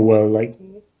real world, like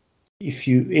if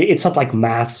you, it's not like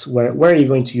maths where are you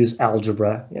going to use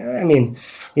algebra? I mean,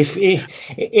 if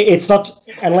it's not,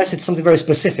 unless it's something very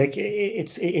specific,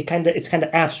 it's kind of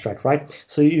abstract, right?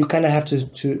 So you kind of have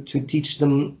to teach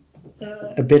them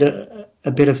a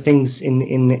bit of things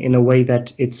in a way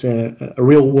that it's a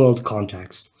real world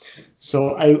context.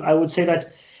 So I would say that,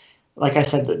 like I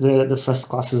said, the first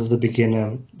classes of the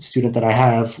beginner student that I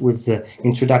have, with the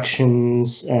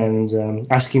introductions and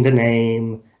asking the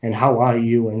name and how are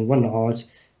you and whatnot,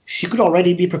 she could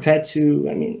already be prepared to,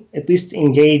 I mean, at least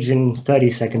engage in 30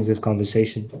 seconds of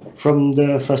conversation from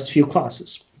the first few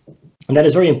classes. And that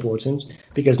is very important,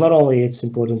 because not only it's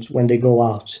important when they go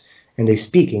out and they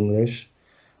speak English,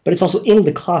 but it's also in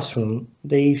the classroom.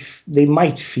 They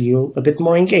might feel a bit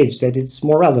more engaged, that it's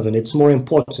more relevant, it's more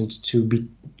important to be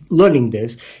learning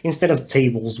this instead of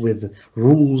tables with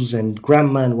rules and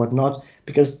grammar and whatnot,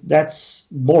 because that's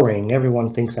boring.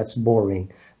 Everyone thinks that's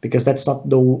boring, because that's not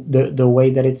the way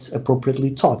that it's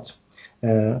appropriately taught.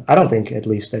 I don't think, at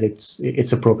least, that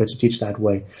it's appropriate to teach that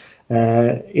way.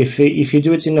 If you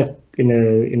do it in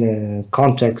a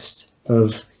context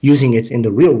of using it in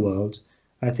the real world,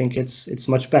 I think it's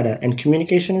much better, and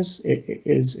communication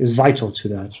is vital to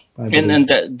that, I And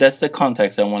believe. that's the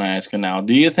context I want to ask you now.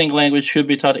 Do you think language should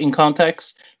be taught in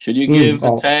context? Should you give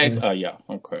a text? Oh yeah,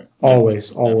 okay,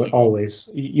 Always, always, definitely. always.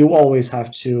 You always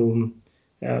have to,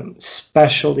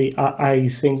 especially, I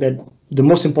think that the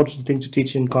most important thing to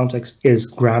teach in context is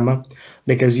grammar,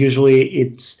 because usually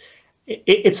it's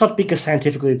not because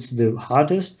scientifically it's the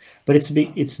hardest, but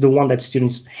it's the one that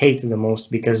students hate the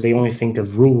most, because they only think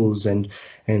of rules and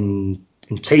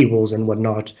tables and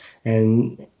whatnot.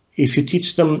 And if you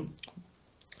teach them,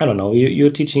 I don't know, you're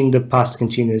teaching the past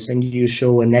continuous, and you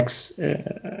show an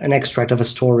extract of a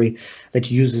story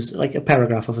that uses, like, a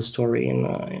paragraph of a story in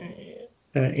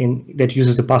that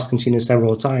uses the past continuous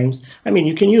several times. I mean,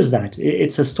 you can use that.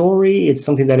 It's a story. It's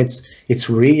something that it's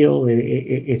real.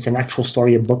 It's an actual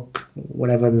story, a book,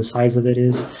 whatever the size of it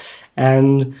is,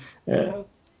 and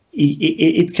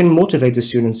it can motivate the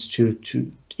students to.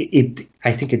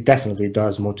 I think it definitely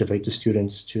does motivate the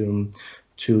students to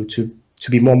to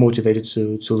to be more motivated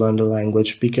to learn the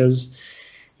language, because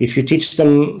if you teach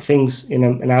them things in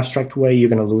an abstract way, you're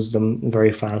going to lose them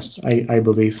very fast, I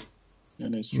believe.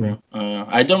 That is Mm. true.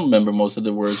 I don't remember most of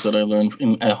the words that I learned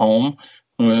at home.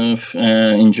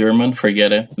 In German,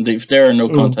 forget it. If there are no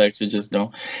Mm. contacts, you just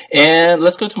don't. And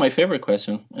let's go to my favorite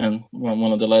question, and well,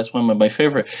 one of the last one, but my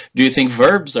favorite. Do you think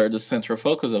verbs are the central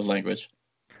focus of language?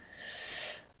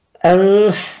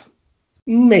 Uh,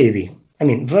 Maybe. I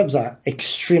mean, verbs are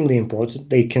extremely important.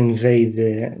 They convey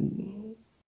the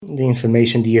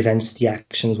information, the events, the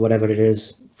actions, whatever it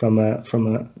is,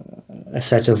 a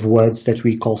set of words that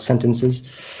we call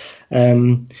sentences.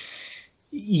 Um,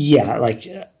 yeah, like,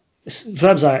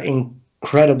 verbs are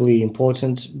incredibly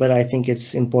important, but I think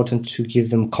it's important to give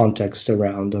them context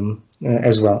around them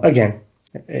as well. Again,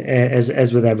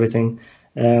 as with everything,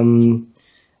 um,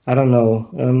 I don't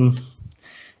know.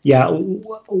 Yeah,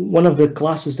 one of the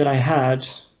classes that I had,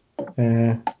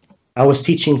 uh, I was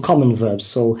teaching common verbs,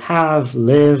 so have,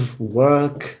 live,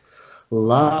 work,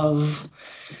 love,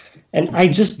 and I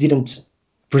just didn't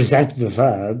present the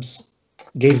verbs,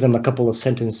 gave them a couple of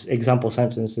example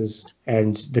sentences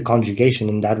and the conjugation,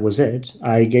 and that was it.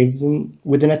 I gave them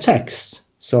within a text.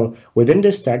 So within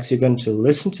this text, you're going to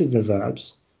listen to the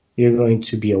verbs, you're going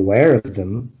to be aware of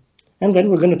them, and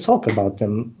then we're going to talk about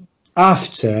them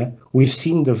after we've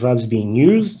seen the verbs being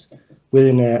used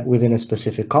within a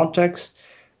specific context.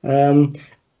 Um,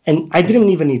 and I didn't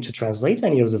even need to translate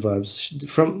any of the verbs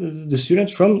from the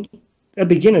students, from a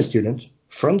beginner student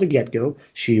from the get-go.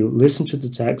 She listened to the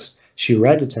text, she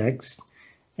read the text,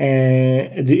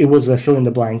 and it was a fill in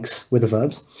the blanks with the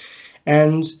verbs,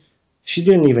 and she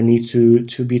didn't even need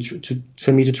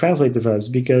for me to translate the verbs,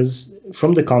 because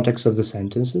from the context of the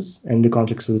sentences and the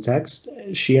context of the text,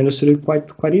 she understood it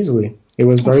quite easily. It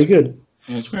was very That's good.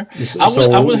 that's fair.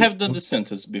 I would So, have done the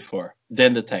sentence before,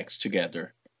 then the text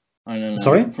together. I don't know.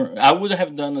 sorry. I would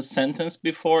have done a sentence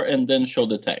before and then show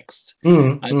the text.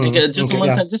 I think just Okay, one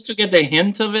yeah, sentence, just to get the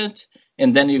hint of it,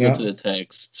 and then you go to yeah. the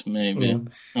text. Maybe. Mm.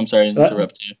 I'm sorry to Uh,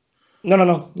 interrupt you. No, no,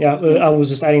 no. Yeah, I was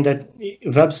just adding that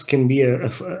verbs can be,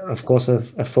 of course, a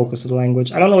focus of the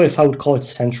language. I don't know if I would call it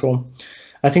central.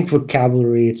 I think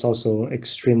vocabulary, it's also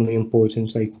extremely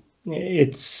important. Like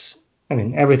I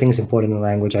mean, everything is important in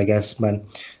language, I guess, but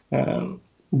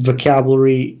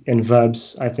vocabulary and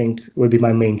verbs, I think, would be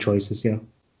my main choices. Yeah,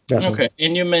 definitely. Okay,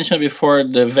 and you mentioned before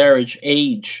the average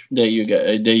age that you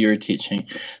get that you're teaching.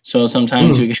 So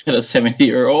sometimes you get a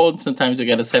 70-year-old, sometimes you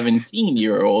get a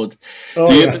 17-year-old. Do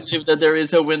Oh you yeah. believe that there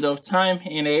is a window of time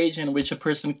in age in which a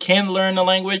person can learn a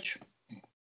language?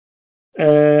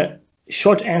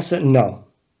 Short answer, no.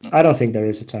 I don't think there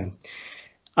is a time.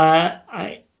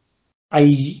 I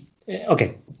I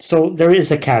okay. So there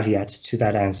is a caveat to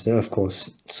that answer, of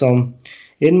course. So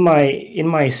in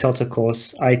my CELTA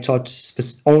course, I taught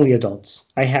only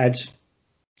adults. I had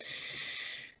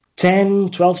 10,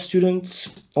 12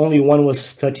 students. Only one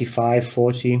was 35,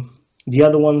 40. The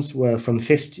other ones were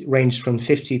ranged from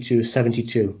 50 to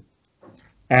 72.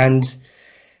 And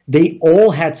they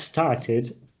all had started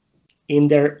in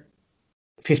their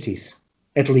 50s,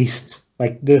 at least.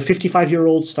 Like the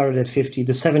 55-year-olds started at 50,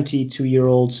 the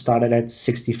 72-year-olds started at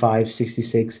 65,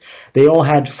 66. They all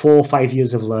had 4 or 5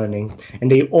 years of learning, and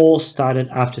they all started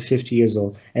after 50 years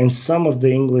old. And some of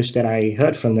the English that I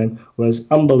heard from them was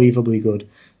unbelievably good.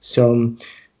 So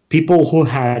people who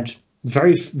had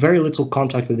very, very little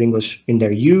contact with English in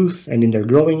their youth and in their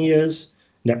growing years,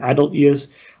 their adult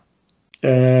years,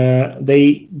 they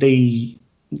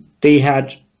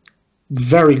had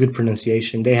very good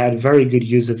pronunciation. They had very good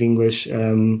use of English.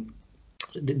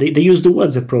 They used the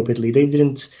words appropriately. They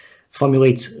didn't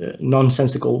formulate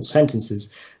nonsensical sentences.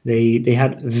 They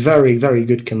had very, very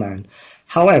good command.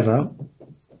 However,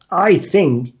 I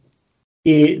think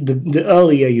the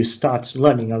earlier you start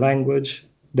learning a language,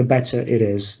 the better it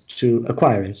is to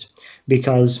acquire it.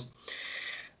 Because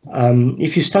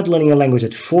if you start learning a language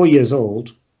at 4 years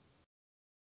old,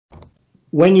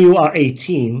 when you are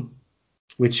 18,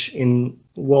 which in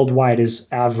worldwide is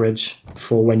average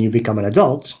for when you become an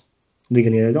adult,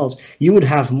 beginning adult, you would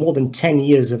have more than 10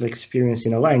 years of experience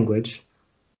in a language,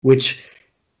 which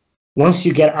once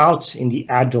you get out in the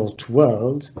adult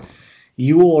world,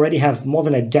 you already have more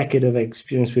than a decade of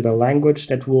experience with a language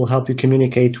that will help you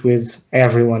communicate with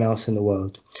everyone else in the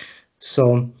world.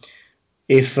 So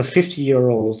if a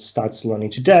 50-year-old starts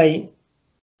learning today,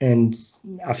 and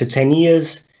after 10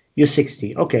 years, you're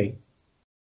 60, okay.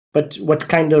 But what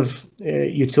kind of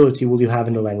utility will you have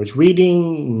in the language?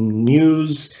 Reading,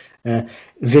 news,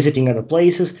 visiting other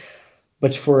places.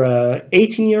 But for a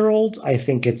 18-year-old, I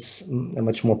think it's a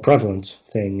much more prevalent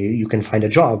thing. You can find a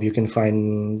job, you can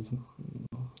find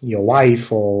your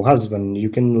wife or husband, you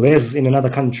can live in another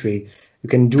country, you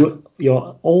can do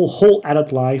your whole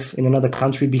adult life in another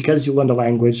country because you learned a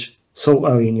language so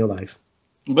early in your life.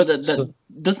 But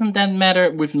doesn't that matter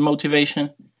with motivation?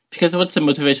 Because what's the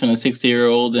motivation of a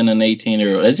 60-year-old and an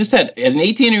 18-year-old? As you said, as an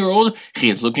 18-year-old, he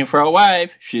is looking for a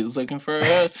wife. She's looking for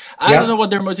a... I don't know what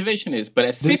their motivation is, but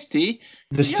at 50,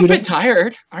 you're a bit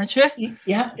tired, aren't you?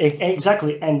 Yeah,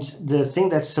 exactly. And the thing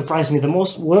that surprised me the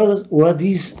most were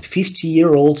these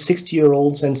 50-year-olds,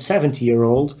 60-year-olds, and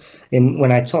 70-year-olds. And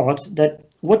when I taught that,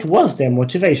 what was their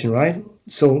motivation, right?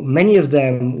 So many of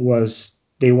them was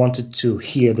they wanted to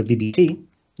hear the BBC.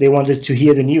 They wanted to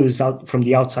hear the news out from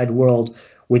the outside world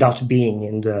without being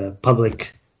in the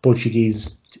public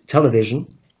Portuguese television.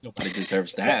 Nobody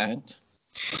deserves that.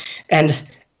 And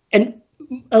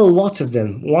a lot of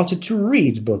them wanted to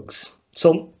read books.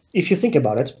 So if you think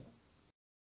about it,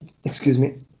 excuse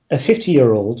me, a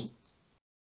 50-year-old,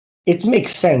 it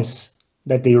makes sense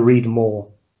that they read more,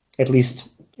 at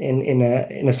least in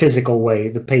a physical way,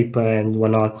 the paper and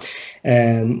whatnot.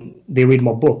 They read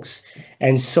more books.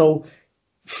 And so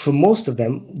for most of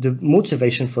them, the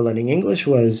motivation for learning English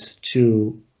was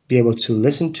to be able to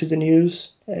listen to the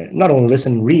news, not only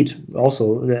listen, read,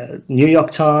 also the New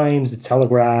York Times, the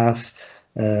Telegraph,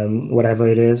 whatever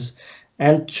it is,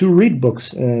 and to read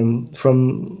books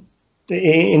from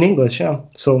in English. Yeah,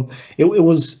 so it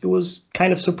was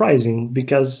kind of surprising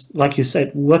because, like you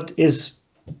said, what is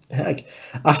like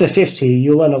after 50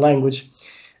 you learn a language.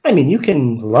 I mean, you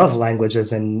can love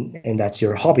languages and that's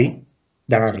your hobby.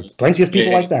 There are plenty of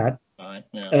people like that.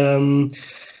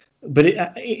 But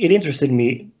it interested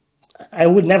me. I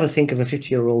would never think of a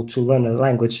 50-year-old to learn a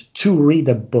language to read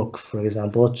a book, for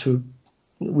example, or to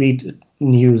read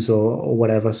news or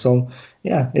whatever. So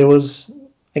yeah, it was.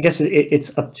 I guess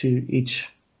it's up to each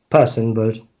person,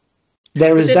 but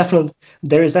there is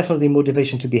definitely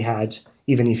motivation to be had,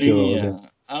 even if you're older.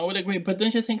 I would agree, but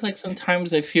don't you think like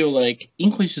sometimes I feel like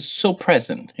English is so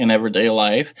present in everyday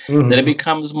life that it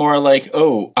becomes more like,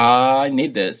 oh, I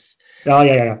need this. Oh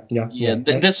yeah.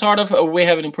 This sort of we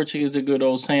have it in Portuguese, the good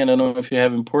old saying. I don't know if you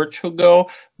have in Portugal,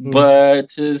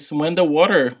 but is when the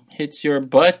water hits your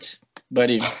butt,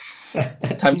 buddy,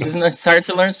 it's time to start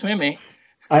to learn swimming.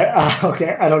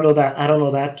 Okay, I don't know that. I don't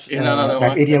know that You know another that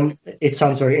one? idiom. It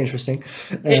sounds very interesting.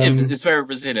 It's very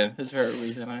Brazilian. It's very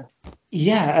Brazilian.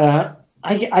 Yeah,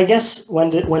 I guess when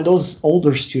those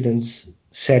older students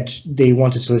said they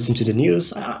wanted to listen to the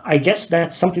news, I guess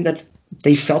that's something that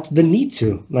they felt the need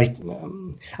to. Like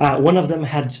one of them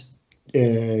had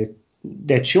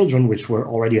their children, which were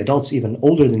already adults, even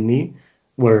older than me,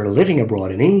 were living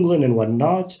abroad in England and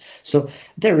whatnot. So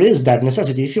there is that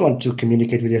necessity if you want to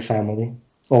communicate with your family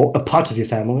or a part of your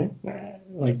family.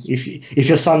 Like if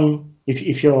your son,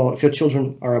 if your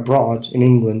children are abroad in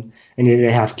England and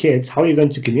they have kids, how are you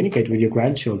going to communicate with your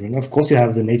grandchildren? Of course, you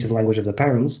have the native language of the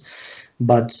parents,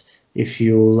 but if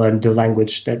you learn the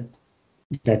language that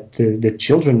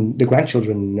the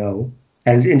grandchildren know,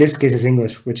 and in this case is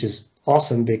English, which is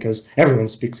awesome because everyone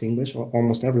speaks English, or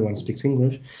almost everyone speaks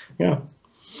English. Yeah.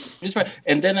 That's right.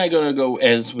 And then I'm gonna go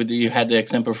as with you had the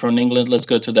example from England. Let's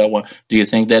go to that one. Do you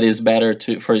think that is better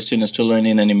for students to learn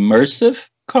in an immersive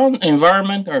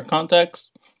environment or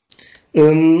context?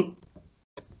 Remind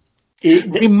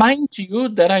you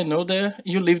that I know that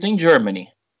you lived in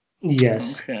Germany.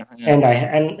 Yes, okay,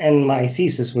 yeah. and my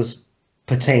thesis was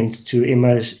pertained to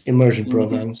immersion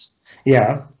programs.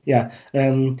 Yeah, yeah.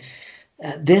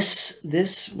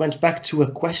 This went back to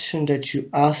a question that you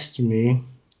asked me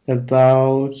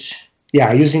about,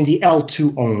 using the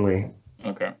L2 only.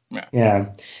 Okay. Yeah.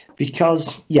 Yeah,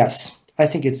 because yes, I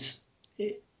think it's,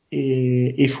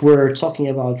 if we're talking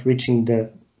about reaching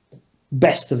the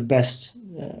best of best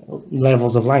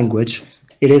levels of language,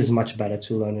 it is much better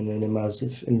to learn in an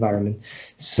immersive environment.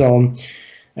 So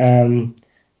an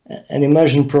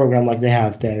immersion program like they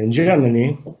have there in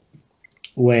Germany,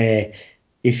 where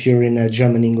if you're in a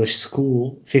German English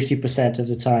school, 50% of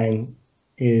the time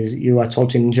you are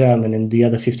taught in German and the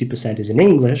other 50% is in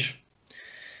English,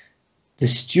 the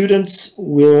students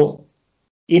will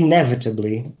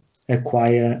inevitably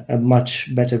acquire a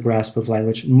much better grasp of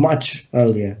language much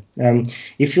earlier.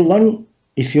 If you're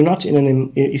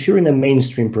in a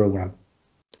mainstream program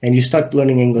and you start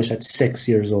learning English at 6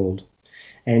 years old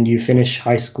and you finish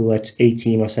high school at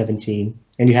 18 or 17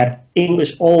 and you had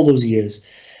English all those years,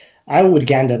 I would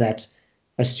gander that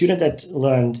a student that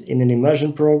learned in an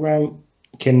immersion program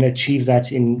can achieve that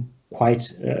in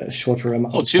quite a shorter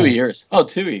amount of time. 2 years.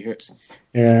 2 years.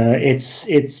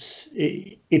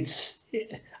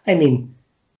 I mean,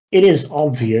 it is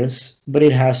obvious, but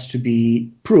it has to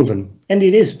be proven. And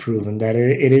it is proven that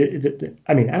it is.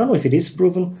 I mean, I don't know if it is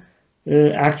proven,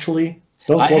 actually.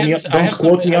 Don't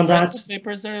quote me on that.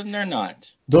 Papers they're not.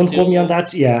 Don't quote me on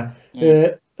that. Yeah.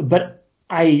 But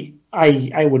I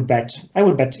would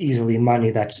bet easily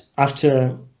money that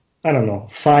after, I don't know,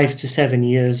 5 to 7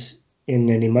 years in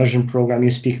an immersion program, you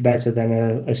speak better than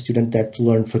a student that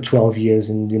learned for 12 years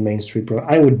in the mainstream program.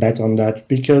 I would bet on that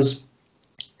because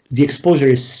the exposure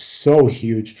is so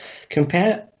huge.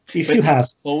 Exposure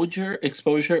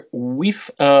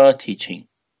with teaching.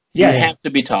 You have to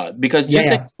be taught because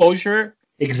just exposure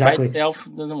exactly by itself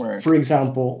doesn't work. For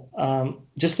example,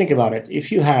 just think about it.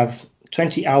 If you have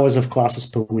 20 hours of classes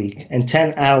per week and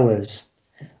 10 hours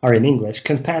are in English,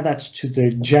 compare that to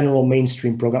the general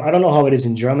mainstream program. I don't know how it is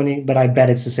in Germany, but I bet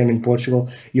it's the same in Portugal.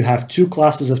 You have 2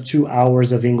 classes of 2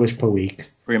 hours of English per week.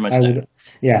 Pretty much I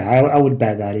would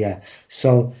bet that, yeah.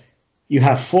 So you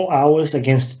have 4 hours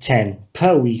against 10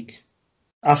 per week.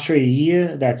 After a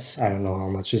year, that's, I don't know how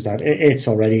much is that.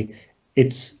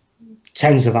 It's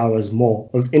tens of hours more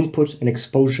of input and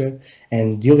exposure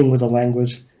and dealing with the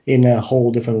language in a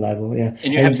whole different level. Yeah.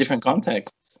 And you have different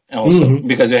contexts also,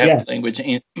 because you have language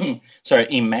in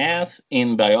in math,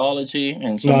 in biology,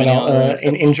 and so many other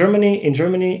in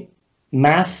Germany,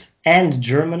 math and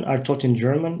German are taught in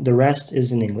German. The rest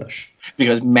is in English.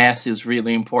 Because math is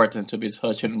really important to be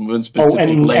taught in one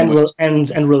specific language.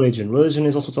 And religion. Religion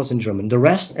is also taught in German. The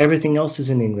rest, everything else is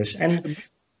in English.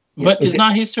 But it's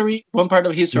not history. One part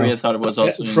of history, no. I thought it was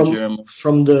also in German.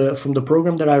 From the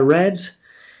program that I read,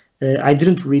 I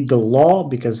didn't read the law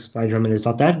because my German is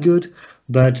not that good.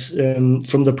 But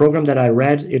from the program that I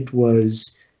read, it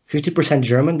was 50%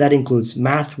 German. That includes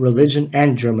math, religion,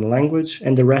 and German language,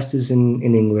 and the rest is in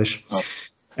English. Oh.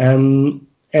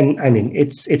 And I mean,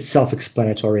 it's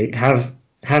self-explanatory.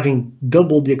 Having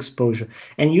doubled the exposure,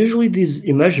 and usually these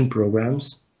immersion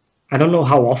programs, I don't know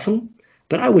how often,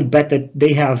 but I would bet that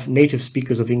they have native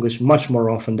speakers of English much more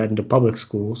often than the public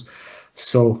schools.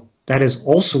 So that is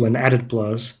also an added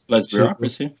plus. Less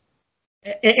bureaucracy.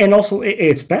 And also,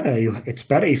 it's better. It's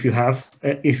better if you have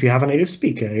a native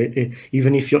speaker.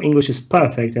 Even if your English is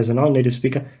perfect as a non-native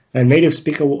speaker, a native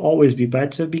speaker will always be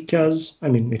better because, I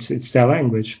mean, it's their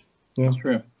language. Yeah. That's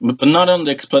true. But not on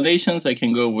the explanations. I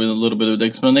can go with a little bit of the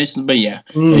explanations, but yeah,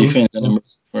 you Mm. finish the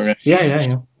numbers. Okay.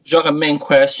 Yeah. Joga, main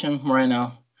question right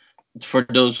now for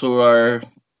those who are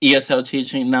ESL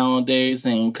teaching nowadays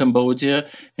in Cambodia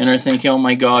and are thinking, oh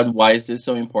my God, why is this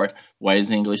so important? Why is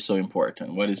English so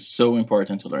important? What is so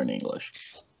important to learn English?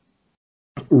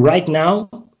 Right now,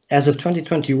 as of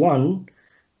 2021,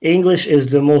 English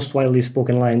is the most widely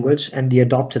spoken language and the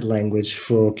adopted language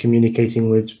for communicating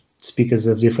with speakers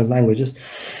of different languages.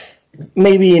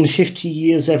 Maybe in 50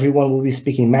 years, everyone will be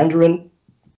speaking Mandarin.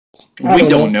 We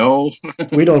don't know.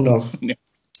 We don't know. No.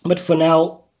 But for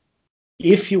now,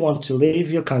 if you want to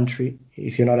leave your country,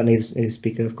 if you're not a native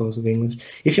speaker, of course, of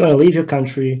English, if you want to leave your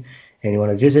country and you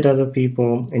want to visit other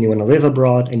people and you want to live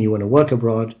abroad and you want to work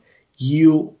abroad,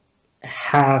 you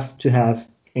have to have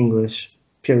English.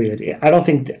 Period. I don't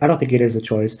think it is a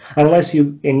choice unless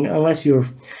you're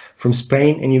from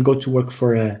Spain and you go to work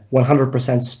for a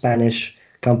 100% Spanish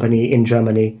company in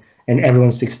Germany and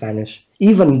everyone speaks Spanish.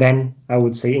 Even then, I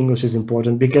would say English is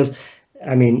important because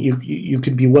I mean, you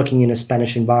could be working in a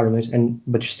Spanish environment,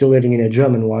 but you're still living in a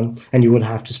German one, and you would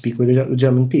have to speak with the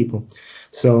German people.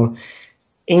 So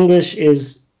English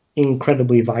is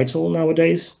incredibly vital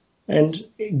nowadays, and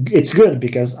it's good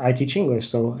because I teach English,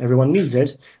 so everyone needs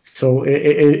it. So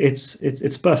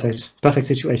it's perfect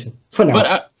situation for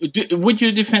But now. would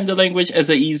you defend the language as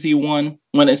an easy one?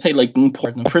 When I say like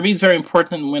important, for me, it's very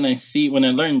important when I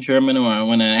learn German or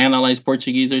when I analyze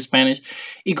Portuguese or Spanish,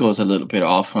 it goes a little bit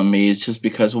off on me. It's just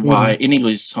because why Mm, in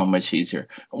English is so much easier.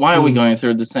 Why are we mm. going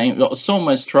through so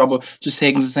much trouble to say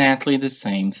exactly the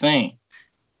same thing?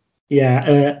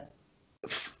 Yeah.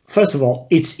 First of all,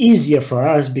 it's easier for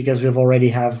us because we've already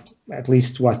have at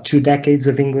least what 2 decades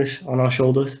of English on our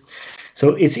shoulders.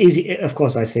 So it's easy. Of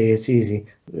course, I say it's easy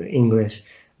English,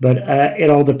 but it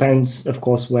all depends, of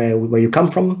course, where you come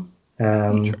from,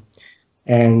 Sure.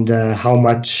 and how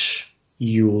much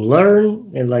you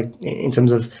learn, and like in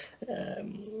terms of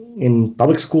in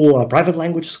public school or private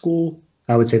language school.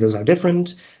 I would say those are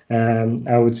different.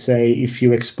 I would say if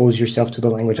you expose yourself to the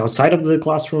language outside of the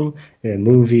classroom,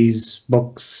 movies,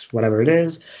 books, whatever it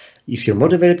is, if you're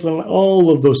motivated to learn all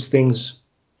of those things,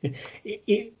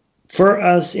 it, for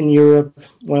us in Europe,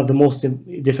 one of the most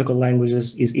difficult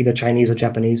languages is either Chinese or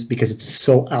Japanese because it's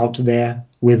so out there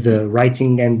with the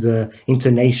writing and the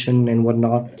intonation and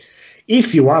whatnot.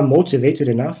 If you are motivated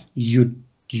enough, you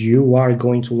are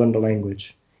going to learn the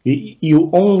language.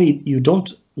 You don't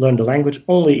learn the language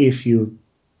only if you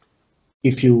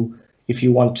if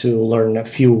you want to learn a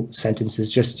few sentences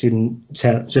just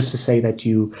to say that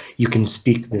you can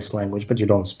speak this language, but you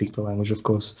don't speak the language, of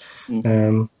course. Mm.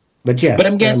 Um, but yeah, But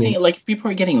I'm I guessing mean, like people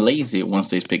are getting lazy once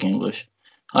they speak English.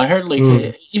 I heard like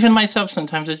mm, even myself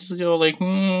sometimes I just go like,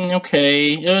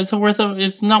 okay,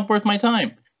 it's not worth my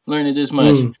time learning this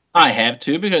much. mm, I have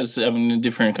to because I'm in a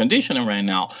different condition right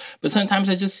now. But sometimes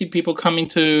I just see people coming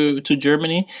to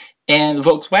Germany and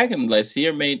Volkswagen last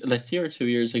year or 2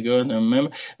 years ago, and I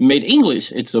remember made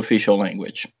English its official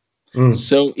language. mm,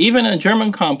 So even a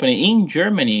German company in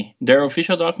Germany, their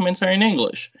official documents are in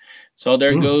English. So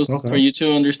there goes for okay. you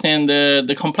to understand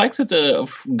the complexity of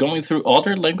going through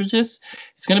other languages.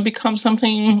 It's going to become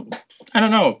something. I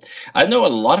don't know. I know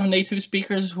a lot of native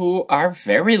speakers who are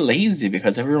very lazy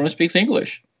because everyone speaks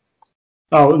English.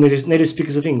 Oh, native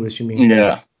speakers of English, you mean?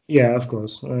 Yeah. Yeah, of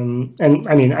course. And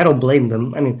I mean, I don't blame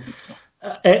them. I mean,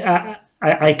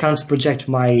 I can't project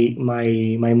my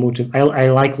motive. I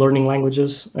like learning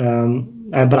languages,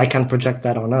 but I can't project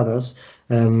that on others.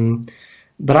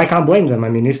 But I can't blame them. I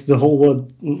mean, if the whole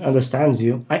world understands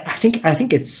you, I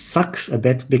think it sucks a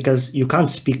bit because you can't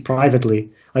speak privately.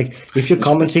 Like if you're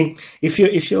commenting, if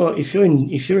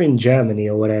you're in Germany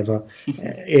or whatever,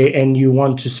 and you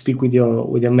want to speak with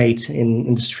your mate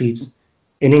in the streets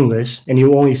in English, and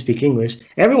you only speak English,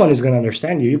 everyone is going to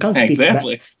understand you.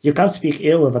 Exactly. You can't speak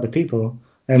ill of other people.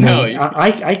 I No, mean, you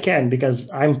I can because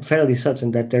I'm fairly certain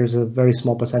that there's a very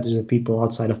small percentage of people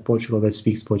outside of Portugal that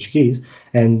speaks Portuguese,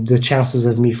 and the chances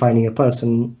of me finding a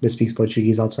person that speaks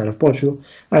Portuguese outside of Portugal,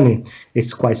 I mean,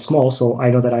 it's quite small. So I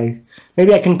know that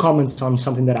maybe I can comment on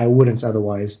something that I wouldn't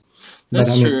otherwise. But I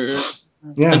that's mean, true.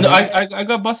 yeah, And I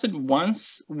got busted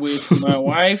once with my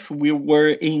wife. We were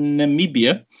in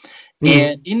Namibia,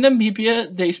 and mm, in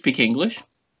Namibia they speak English,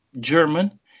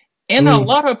 German, and a mm,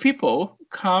 lot of people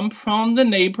come from the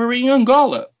neighboring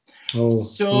Angola. oh,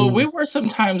 So we were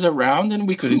sometimes around and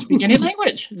we couldn't speak any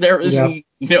language. There was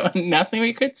yeah, nothing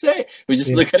we could say. We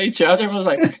just yeah, look at each other and was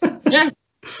like, yeah,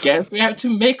 guess we have to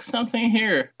make something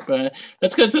here. But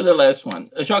let's go to the last one.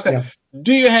 Shaka, yeah.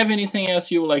 do you have anything else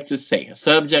you would like to say? A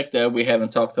subject that we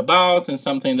haven't talked about and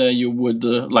something that you would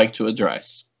like to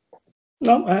address?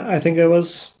 No, I think they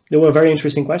were very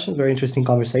interesting questions, very interesting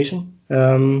conversation.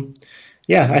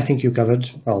 Yeah, I think you covered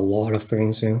a lot of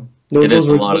things. Yeah, It is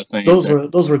a lot of things.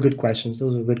 those were good questions.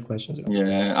 Those were good questions.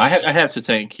 Yeah, I have to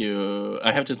thank you.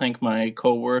 I have to thank my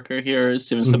coworker here,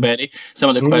 Steven Mm. Sabetti. Some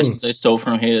of the Mm. questions I stole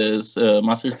from his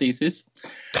master thesis.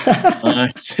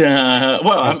 But,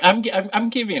 well, I'm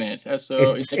giving it. So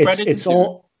the credit It's is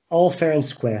yours. all fair and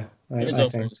square. It is I all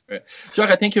think. fair.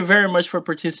 Joca, thank you very much for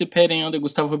participating on the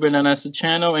Gustavo Bernanasso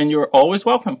channel, and you're always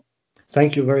welcome.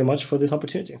 Thank you very much for this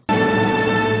opportunity.